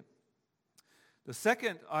doing it. The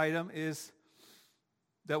second item is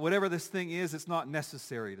that whatever this thing is, it's not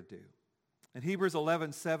necessary to do. In Hebrews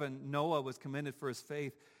 11:7, Noah was commended for his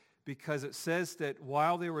faith because it says that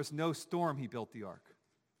while there was no storm, he built the ark.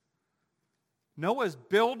 Noah's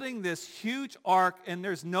building this huge ark, and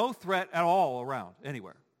there's no threat at all around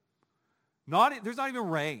anywhere. There's not even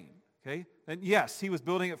rain, okay? And yes, he was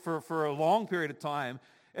building it for a long period of time,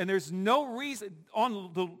 and there's no reason,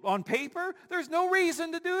 on paper, there's no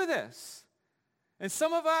reason to do this. And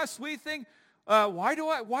some of us, we think, why do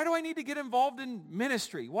I need to get involved in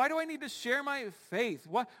ministry? Why do I need to share my faith?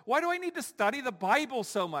 Why do I need to study the Bible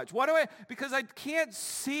so much? Because I can't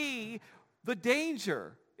see the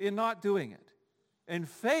danger in not doing it. And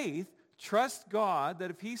faith, trust God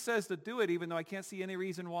that if he says to do it, even though I can't see any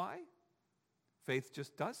reason why, faith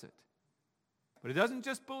just does it. But it doesn't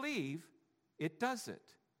just believe, it does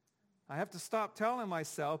it. I have to stop telling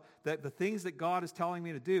myself that the things that God is telling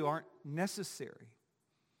me to do aren't necessary.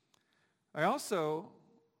 I also,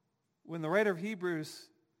 when the writer of Hebrews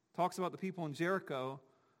talks about the people in Jericho,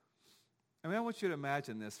 I want you to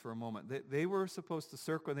imagine this for a moment. They were supposed to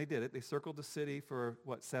circle, and they did it. They circled the city for,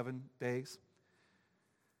 7 days?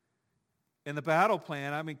 In the battle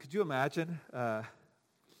plan, could you imagine, the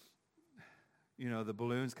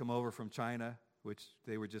balloons come over from China, which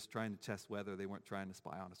they were just trying to test weather. They weren't trying to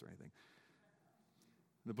spy on us or anything.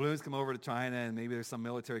 The balloons come over to China, and maybe there's some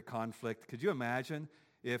military conflict. Could you imagine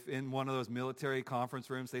if in one of those military conference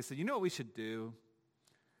rooms they said, you know what we should do?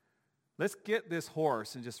 Let's get this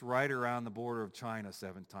horse and just ride around the border of China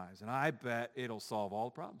 7 times, and I bet it'll solve all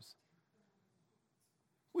the problems.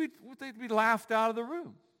 They'd be laughed out of the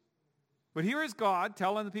room. But here is God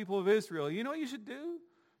telling the people of Israel, you know what you should do?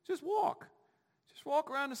 Just walk. Just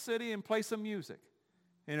walk around the city and play some music,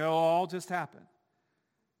 and it'll all just happen.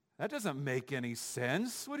 That doesn't make any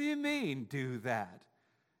sense. What do you mean, do that?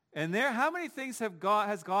 And how many things has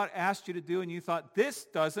God asked you to do and you thought, this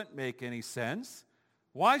doesn't make any sense?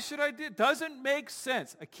 Why should I do it? Doesn't make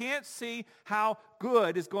sense. I can't see how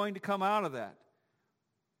good is going to come out of that.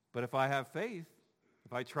 But if I have faith,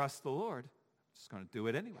 if I trust the Lord, I'm just going to do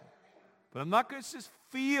it anyway. But I'm not going to just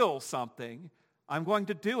feel something. I'm going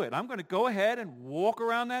to do it. I'm going to go ahead and walk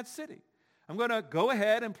around that city. I'm going to go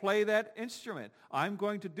ahead and play that instrument. I'm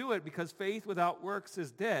going to do it because faith without works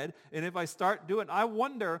is dead. And if I start doing, I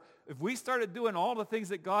wonder if we started doing all the things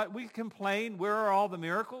that God, we complain, where are all the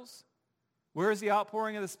miracles? Where is the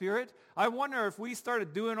outpouring of the Spirit? I wonder if we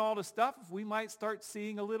started doing all the stuff, if we might start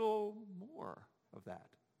seeing a little more of that.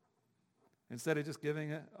 Instead of just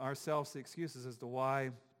giving ourselves the excuses as to why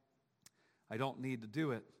I don't need to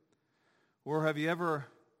do it. Or have you ever,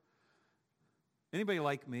 anybody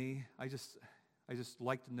like me, I just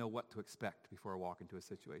like to know what to expect before I walk into a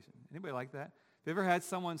situation. Anybody like that? Have you ever had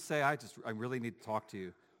someone say, I really need to talk to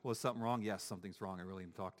you? Well, is something wrong? Yes, something's wrong. I really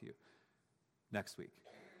need to talk to you. Next week.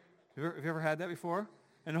 Have you ever had that before?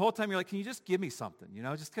 And the whole time you're like, can you just give me something?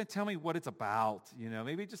 Just kind of tell me what it's about.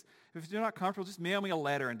 Maybe just, if you're not comfortable, just mail me a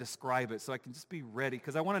letter and describe it so I can just be ready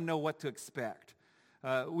because I want to know what to expect.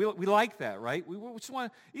 We like that, right? We just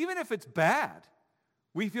want, even if it's bad,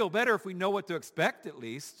 we feel better if we know what to expect at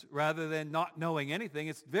least, rather than not knowing anything.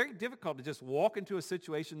 It's very difficult to just walk into a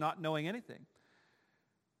situation not knowing anything.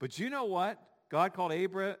 But you know what God called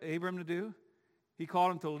Abram to do? He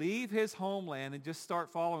called him to leave his homeland and just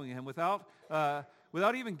start following him without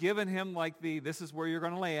without even giving him like this is where you're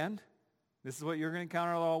going to land, this is what you're going to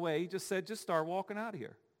encounter all the way, he just said, just start walking out of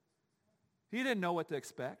here. He didn't know what to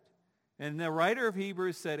expect. And the writer of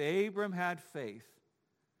Hebrews said Abram had faith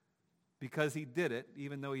because he did it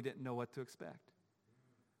even though he didn't know what to expect.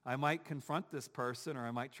 I might confront this person, or I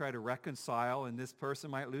might try to reconcile, and this person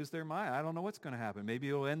might lose their mind. I don't know what's going to happen. Maybe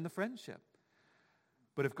it'll end the friendship.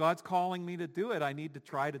 But if God's calling me to do it, I need to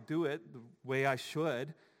try to do it the way I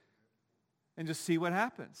should and just see what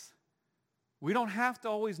happens. We don't have to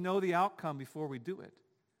always know the outcome before we do it.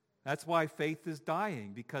 That's why faith is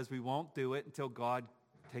dying, because we won't do it until God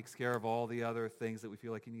takes care of all the other things that we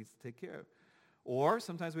feel like he needs to take care of. Or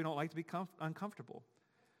sometimes we don't like to be uncomfortable.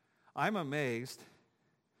 I'm amazed.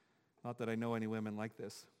 Not that I know any women like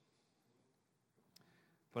this.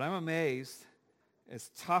 But I'm amazed, as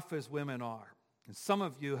tough as women are, and some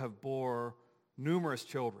of you have bore numerous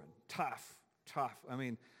children. Tough. I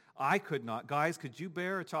mean, I could not. Guys, could you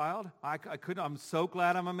bear a child? I couldn't. I'm so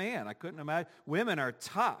glad I'm a man. I couldn't imagine. Women are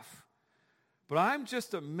tough. But I'm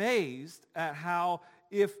just amazed at how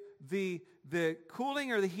if the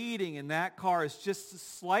cooling or the heating in that car is just a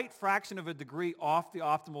slight fraction of a degree off the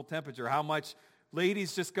optimal temperature, how much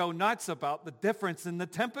ladies just go nuts about the difference in the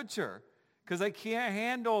temperature because I can't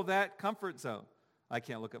handle that comfort zone. I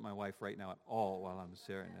can't look at my wife right now at all while I'm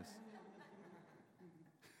sharing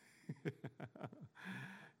this.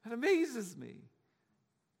 That amazes me.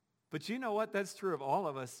 But you know what? That's true of all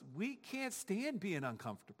of us. We can't stand being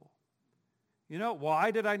uncomfortable. You know,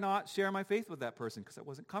 why did I not share my faith with that person? Because I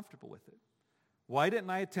wasn't comfortable with it. Why didn't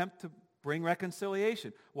I attempt to bring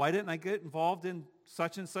reconciliation? Why didn't I get involved in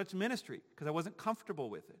such and such ministry? Because I wasn't comfortable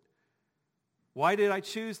with it. Why did I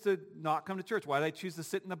choose to not come to church? Why did I choose to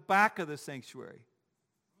sit in the back of the sanctuary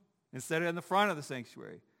instead of in the front of the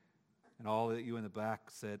sanctuary? And all of you in the back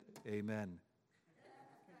said, amen.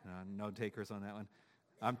 No takers on that one.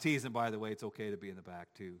 I'm teasing, by the way. It's okay to be in the back,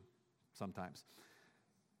 too, sometimes.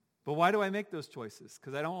 But why do I make those choices?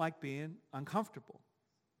 Because I don't like being uncomfortable.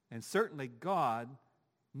 And certainly God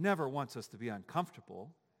never wants us to be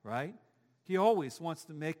uncomfortable, right? He always wants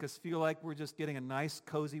to make us feel like we're just getting a nice,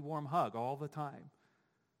 cozy, warm hug all the time.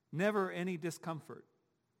 Never any discomfort.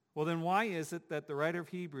 Well, then why is it that the writer of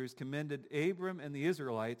Hebrews commended Abram and the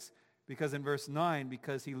Israelites? Because in verse 9,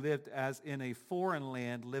 because he lived as in a foreign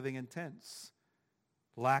land, living in tents,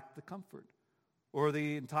 lacked the comfort. Or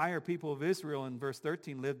the entire people of Israel in verse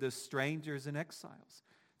 13 lived as strangers and exiles.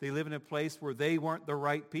 They lived in a place where they weren't the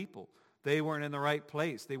right people. They weren't in the right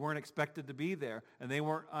place. They weren't expected to be there, and they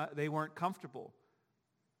weren't comfortable.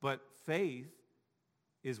 But faith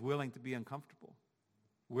is willing to be uncomfortable,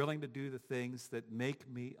 willing to do the things that make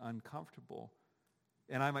me uncomfortable.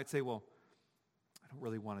 And I might say, well, I don't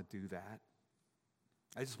really want to do that.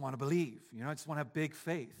 I just want to believe. I just want to have big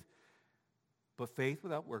faith. But faith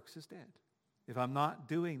without works is dead. If I'm not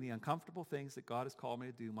doing the uncomfortable things that God has called me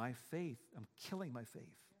to do, my faith, I'm killing my faith.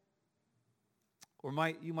 Or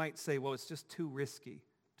you might say, well, it's just too risky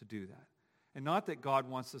to do that. And not that God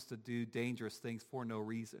wants us to do dangerous things for no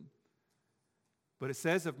reason. But it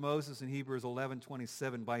says of Moses in Hebrews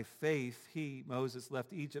 11:27, by faith he, Moses,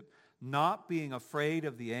 left Egypt, not being afraid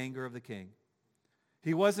of the anger of the king.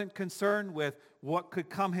 He wasn't concerned with what could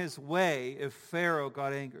come his way if Pharaoh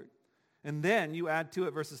got angered. And then you add to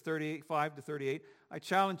it verses 5 to 38. I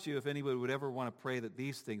challenge you if anyone would ever want to pray that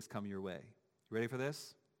these things come your way. You ready for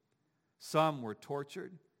this? Some were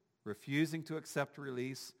tortured, refusing to accept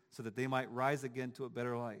release so that they might rise again to a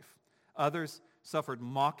better life. Others suffered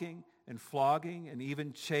mocking and flogging and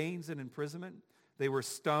even chains and imprisonment. They were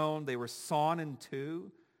stoned. They were sawn in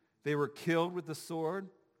two. They were killed with the sword.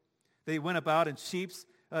 They went about in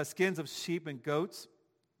skins of sheep and goats,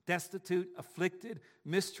 destitute, afflicted,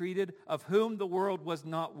 mistreated, of whom the world was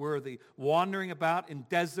not worthy, wandering about in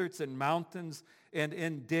deserts and mountains and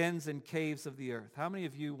in dens and caves of the earth. How many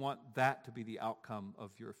of you want that to be the outcome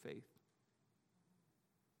of your faith?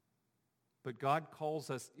 But God calls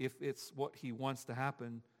us, if it's what he wants to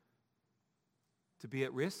happen, to be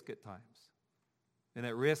at risk at times. And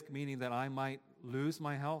at risk meaning that I might lose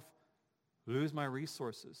my health, lose my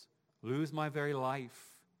resources, lose my very life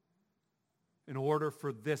in order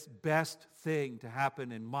for this best thing to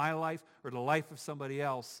happen in my life or the life of somebody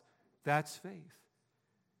else. That's faith.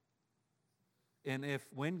 And if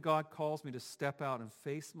when God calls me to step out and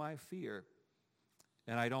face my fear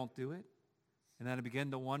and I don't do it, and then I begin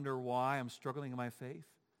to wonder why I'm struggling in my faith,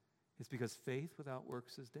 it's because faith without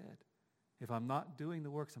works is dead. If I'm not doing the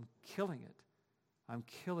works, I'm killing it. I'm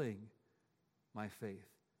killing my faith.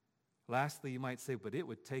 Lastly, you might say, but it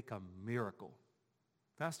would take a miracle.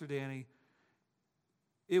 Pastor Danny,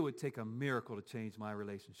 it would take a miracle to change my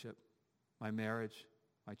relationship my marriage,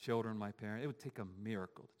 my children, my parents. It would take a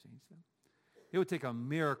miracle to change them. It would take a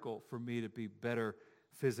miracle for me to be better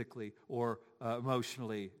physically or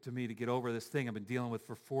emotionally, to me to get over this thing I've been dealing with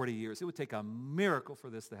for 40 years. It would take a miracle for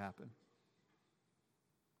this to happen.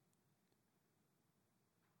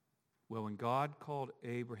 Well, when God called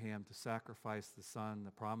Abraham to sacrifice the son,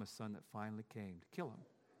 the promised son that finally came to kill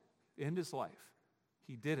him, end his life,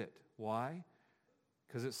 he did it. Why?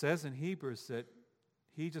 Because it says in Hebrews that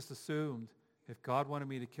he just assumed if God wanted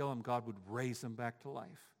me to kill him, God would raise him back to life.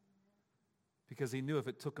 Because he knew if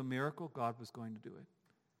it took a miracle, God was going to do it.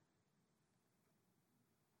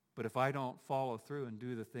 But if I don't follow through and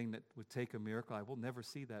do the thing that would take a miracle, I will never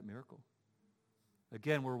see that miracle.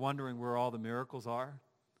 Again, we're wondering where all the miracles are.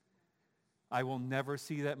 I will never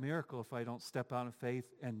see that miracle if I don't step out in faith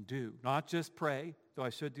and do. Not just pray, though I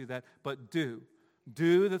should do that, but do.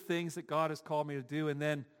 Do the things that God has called me to do, and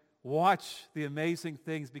then watch the amazing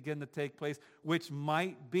things begin to take place, which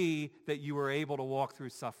might be that you were able to walk through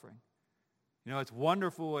suffering. You know, it's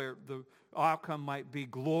wonderful where the outcome might be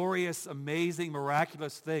glorious, amazing,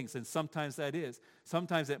 miraculous things, and sometimes that is.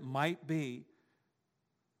 Sometimes it might be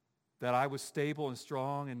that I was stable and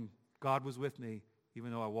strong and God was with me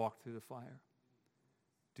even though I walked through the fire.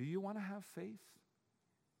 Do you want to have faith?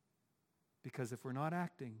 Because if we're not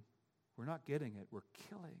acting, we're not getting it. We're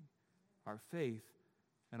killing our faith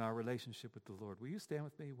and our relationship with the Lord. Will you stand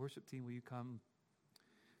with me? Worship team, will you come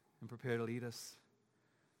and prepare to lead us?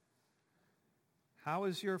 How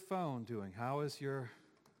is your phone doing? How is your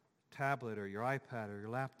tablet or your iPad or your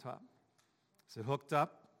laptop? Is it hooked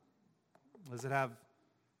up? Does it have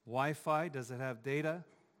Wi-Fi? Does it have data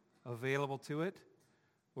available to it?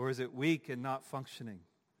 Or is it weak and not functioning?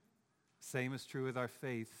 Same is true with our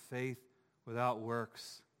faith. Faith without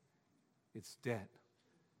works, it's dead.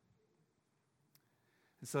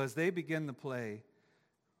 And so as they begin to play,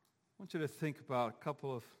 I want you to think about a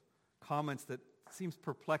couple of comments that seems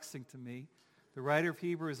perplexing to me. The writer of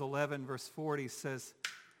Hebrews 11, verse 40 says,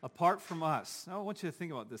 apart from us. Now I want you to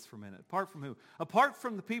think about this for a minute. Apart from who? Apart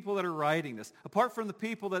from the people that are writing this. Apart from the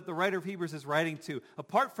people that the writer of Hebrews is writing to.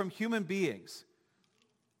 Apart from human beings.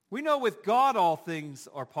 We know with God all things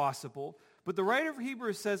are possible. But the writer of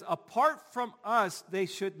Hebrews says, apart from us, they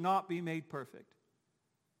should not be made perfect.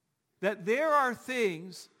 That there are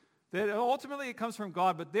things that ultimately it comes from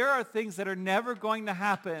God, but there are things that are never going to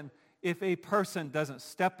happen if a person doesn't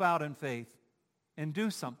step out in faith and do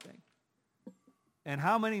something. And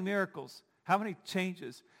how many miracles, how many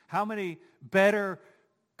changes, how many better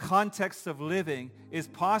contexts of living is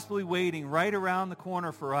possibly waiting right around the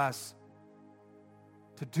corner for us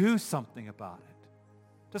to do something about it.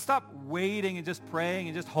 To stop waiting and just praying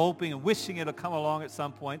and just hoping and wishing it'll come along at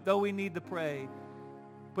some point, though we need to pray.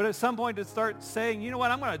 But at some point to start saying, you know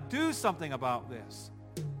what, I'm going to do something about this.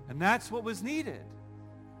 And that's what was needed.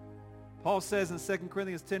 Paul says in 2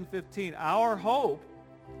 Corinthians 10:15, our hope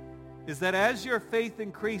is that as your faith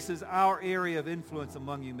increases, our area of influence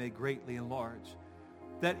among you may greatly enlarge.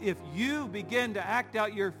 That if you begin to act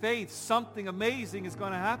out your faith, something amazing is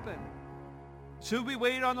going to happen. Should we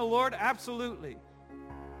wait on the Lord? Absolutely.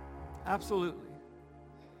 Absolutely.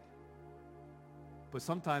 But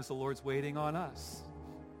sometimes the Lord's waiting on us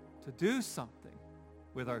to do something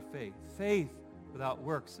with our faith. Faith without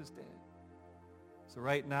works is dead. So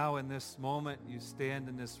right now in this moment, you stand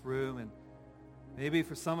in this room, and maybe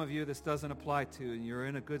for some of you this doesn't apply to, and you're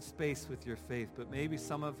in a good space with your faith, but maybe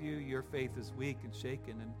some of you, your faith is weak and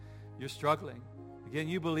shaken, and you're struggling. Again,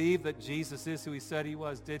 you believe that Jesus is who he said he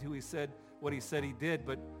was, did who he said, what he said he did,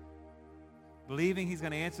 but believing he's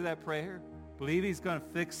going to answer that prayer, believing he's going to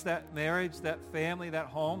fix that marriage, that family, that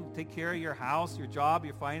home, take care of your house, your job,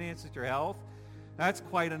 your finances, your health, that's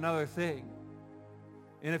quite another thing.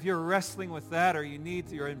 And if you're wrestling with that, or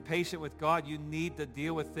you're impatient with God, you need to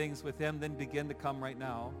deal with things with him, then begin to come right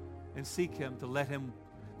now and seek him to let him,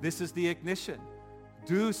 this is the ignition.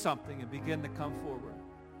 Do something and begin to come forward.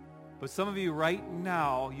 But some of you right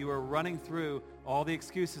now, you are running through all the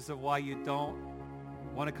excuses of why you don't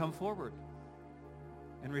want to come forward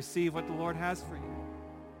and receive what the Lord has for you.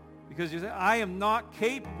 Because you say, I am not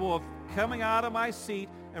capable of coming out of my seat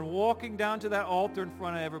and walking down to that altar in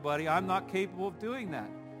front of everybody. I'm not capable of doing that.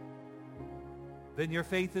 Then your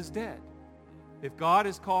faith is dead. If God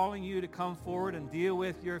is calling you to come forward and deal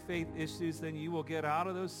with your faith issues, then you will get out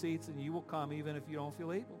of those seats and you will come even if you don't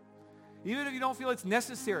feel able. Even if you don't feel it's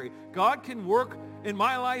necessary. God can work in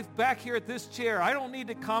my life back here at this chair. I don't need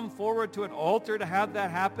to come forward to an altar to have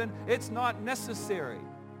that happen. It's not necessary.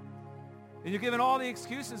 And you're given all the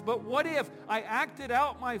excuses, but what if I acted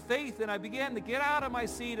out my faith and I began to get out of my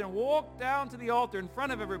seat and walk down to the altar in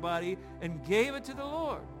front of everybody and gave it to the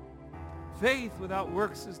Lord? Faith without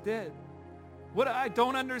works is dead. What I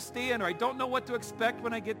don't understand, or I don't know what to expect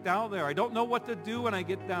when I get down there. I don't know what to do when I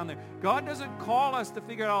get down there. God doesn't call us to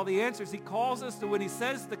figure out all the answers. He calls us to, when he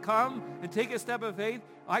says to come and take a step of faith,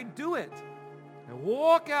 I do it. I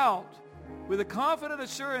walk out with a confident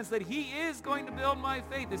assurance that he is going to build my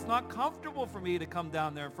faith. It's not comfortable for me to come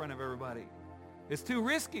down there in front of everybody. It's too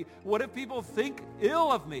risky. What if people think ill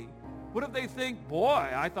of me? What if they think, boy,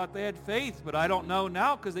 I thought they had faith, but I don't know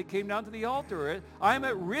now because they came down to the altar. I'm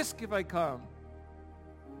at risk if I come.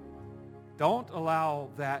 Don't allow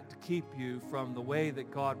that to keep you from the way that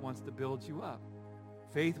God wants to build you up.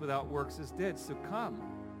 Faith without works is dead. So come.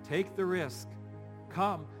 Take the risk.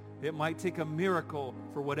 Come. It might take a miracle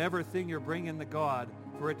for whatever thing you're bringing to God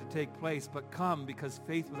for it to take place, but come, because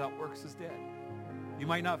faith without works is dead. You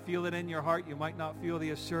might not feel it in your heart. You might not feel the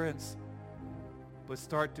assurance, but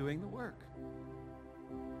start doing the work.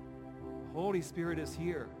 The Holy Spirit is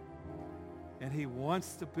here, and he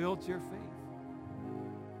wants to build your faith.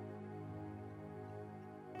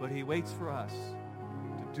 But he waits for us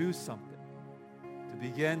to do something, to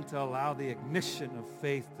begin to allow the ignition of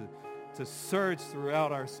faith to surge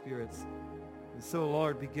throughout our spirits. And so,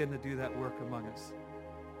 Lord, begin to do that work among us.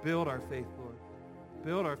 Build our faith, Lord.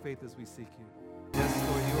 Build our faith as we seek you. Yes,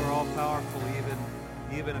 Lord, you are all powerful,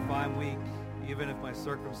 even if I'm weak, even if my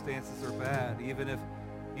circumstances are bad, even if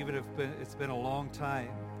it's been a long time.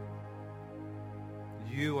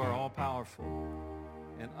 You are all powerful,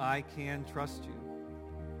 and I can trust you.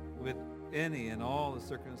 With any and all the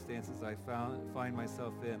circumstances I find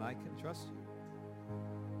myself in, I can trust you.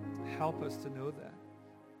 Help us to know that.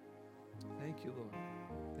 Thank you, Lord.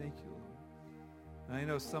 Thank you, Lord. And I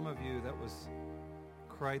know some of you, that was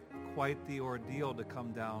quite the ordeal to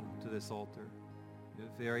come down to this altar. You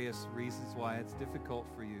have various reasons why it's difficult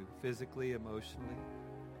for you, physically, emotionally,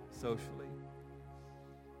 socially.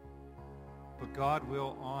 But God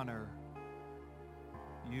will honor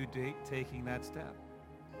you taking that step.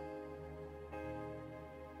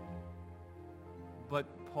 But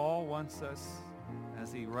Paul wants us,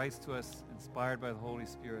 as he writes to us, inspired by the Holy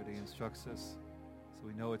Spirit, he instructs us so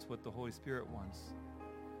we know it's what the Holy Spirit wants.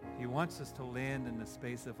 He wants us to land in the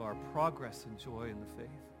space of our progress and joy in the faith.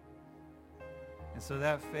 And so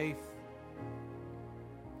that faith,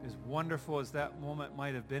 as wonderful as that moment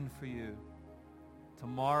might have been for you,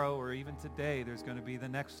 tomorrow or even today, there's going to be the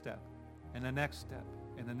next step, and the next step,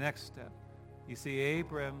 and the next step. You see,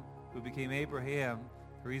 Abram, who became Abraham,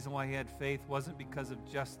 the reason why he had faith wasn't because of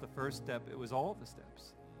just the first step. It was all the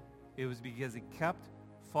steps. It was because he kept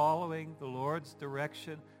following the Lord's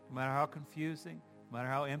direction, no matter how confusing, no matter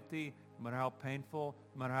how empty, no matter how painful,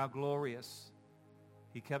 no matter how glorious.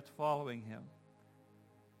 He kept following him.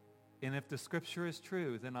 And if the scripture is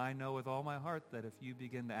true, then I know with all my heart that if you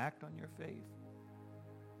begin to act on your faith,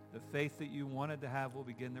 the faith that you wanted to have will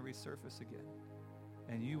begin to resurface again.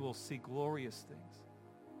 And you will see glorious things.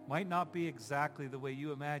 Might not be exactly the way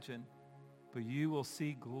you imagine, but you will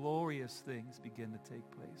see glorious things begin to take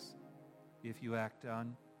place if you act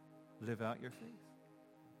on, live out your faith.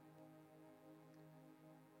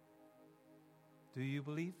 Do you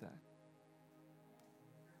believe that?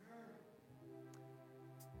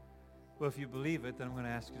 Well, if you believe it, then I'm going to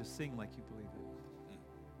ask you to sing like you believe it.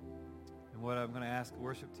 And what I'm going to ask the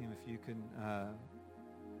worship team, if you can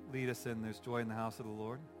lead us in There's Joy in the House of the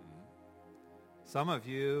Lord. Some of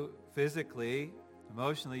you, physically,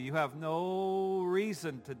 emotionally, you have no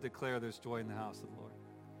reason to declare there's joy in the house of the Lord.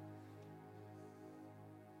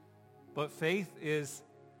 But faith is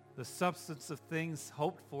the substance of things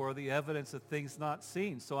hoped for, the evidence of things not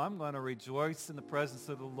seen. So I'm going to rejoice in the presence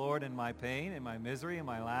of the Lord in my pain, in my misery, in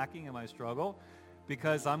my lacking, in my struggle,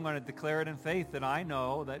 because I'm going to declare it in faith that I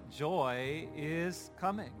know that joy is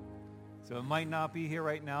coming. So it might not be here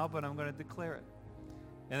right now, but I'm going to declare it.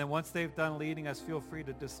 And then once they've done leading us, feel free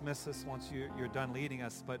to dismiss us once you're done leading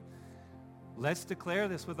us. But let's declare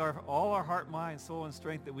this with all our heart, mind, soul, and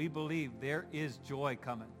strength, that we believe there is joy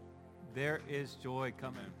coming. There is joy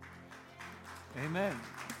coming. Amen.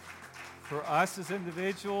 For us as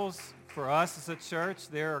individuals, for us as a church,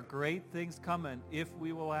 there are great things coming if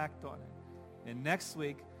we will act on it. And next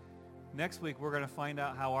week we're going to find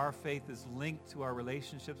out how our faith is linked to our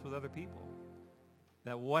relationships with other people.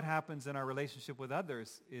 That what happens in our relationship with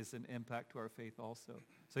others is an impact to our faith also.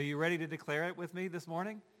 So you ready to declare it with me this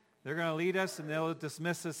morning? They're going to lead us and they'll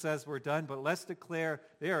dismiss us as we're done, but let's declare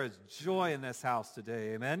there is joy in this house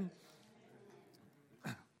today. Amen?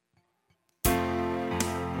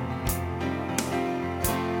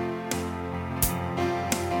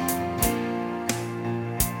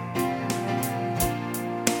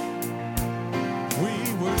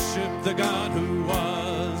 We worship the God who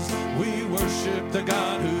was. We worship worship the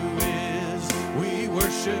God who is. We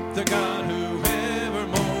worship the God who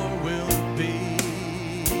evermore will be.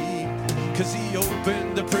 'Cause he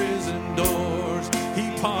opened the prison doors.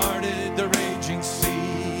 He parted the raging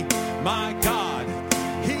sea. My God,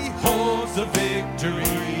 he holds the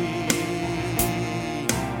victory.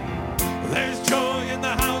 There's joy in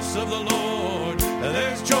the house of the Lord.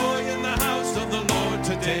 There's joy in the house of the Lord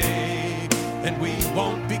today. And we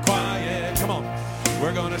won't be quiet. Come on.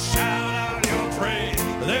 We're going to shout out your praise.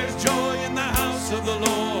 There's joy in the house of the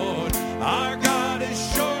Lord. Our God is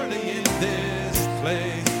surely in this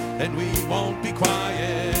place. And we won't be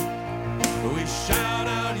quiet. We shout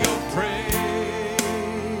out your praise.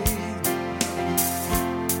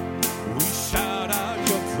 We shout out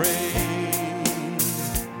your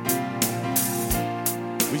praise.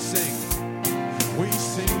 We sing. We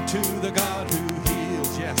sing to the God who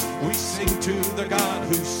heals. Yes, we sing to the God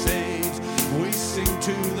who saves. We sing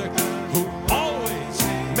to the God who always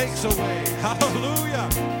makes a way. Hallelujah.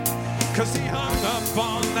 'Cause he hung up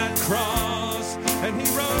on that cross and he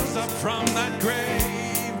rose up from that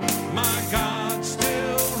grave. My God,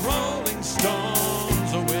 still rolling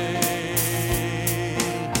stones away.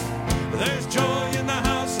 There's joy in the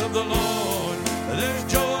house of the Lord. There's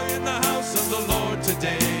joy in the house of the Lord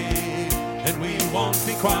today. And we won't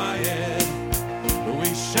be quiet. We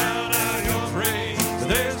shout out your praise.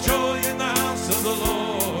 There's joy in the house of the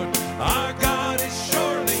Lord. Our God is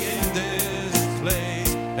surely in this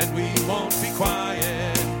place. And we won't be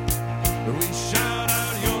quiet. We shout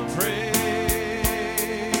out your praise.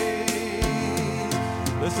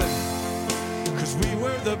 Listen, 'cause we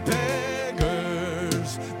were the beggars,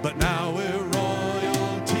 but now we're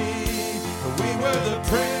royalty. We were the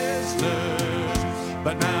prisoners,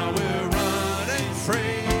 but now we're running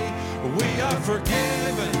free. We are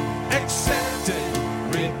forgiven, accepted,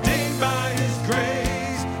 redeemed by his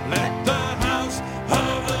grace. Let the house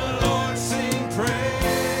of the Lord sing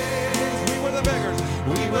praise. We were the beggars.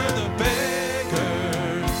 We were the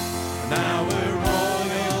beggars. Now we're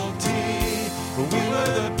royalty. We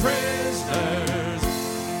were the prisoners.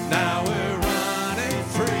 Now we're running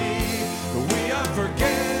free. We are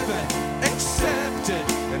forgiven, accepted,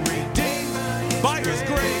 and redeemed by his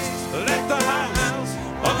grace. Let the house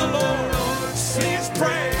of the Lord sing his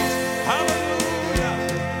praise. Hallelujah.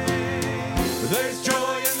 There's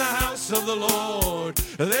joy in the house of the Lord.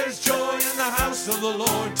 There's joy in the house of the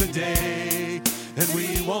Lord today. And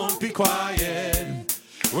we won't be quiet.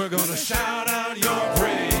 We're going to shout out your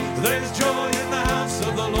praise. There's joy in the house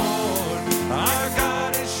of the Lord. Our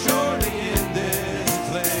God is surely in this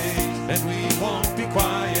place. And we won't be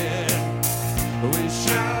quiet. We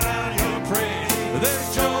shout out your praise. There's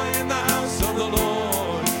joy in the house of the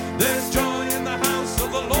Lord. There's joy in the house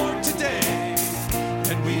of the Lord today.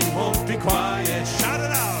 And we won't be quiet. Shout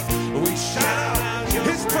it out. We shout out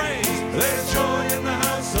his praise. There's joy in the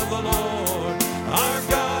house of the Lord. Our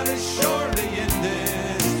God is surely in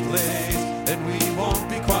this place. And we won't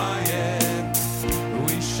be quiet.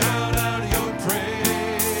 We shout out your praise.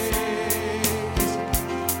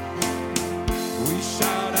 We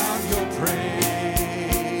shout out your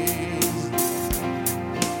praise.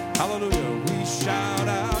 Hallelujah. We shout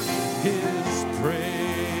out his praise.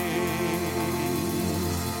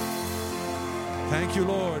 Thank you,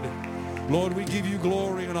 Lord. Lord, we give you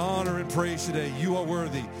glory and honor and praise today. You are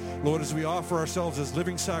worthy. Lord, as we offer ourselves as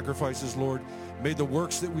living sacrifices, Lord, may the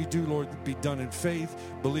works that we do, Lord, be done in faith,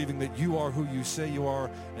 believing that you are who you say you are.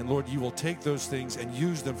 And Lord, you will take those things and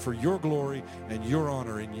use them for your glory and your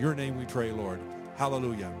honor. In your name we pray, Lord.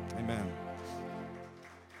 Hallelujah. Amen.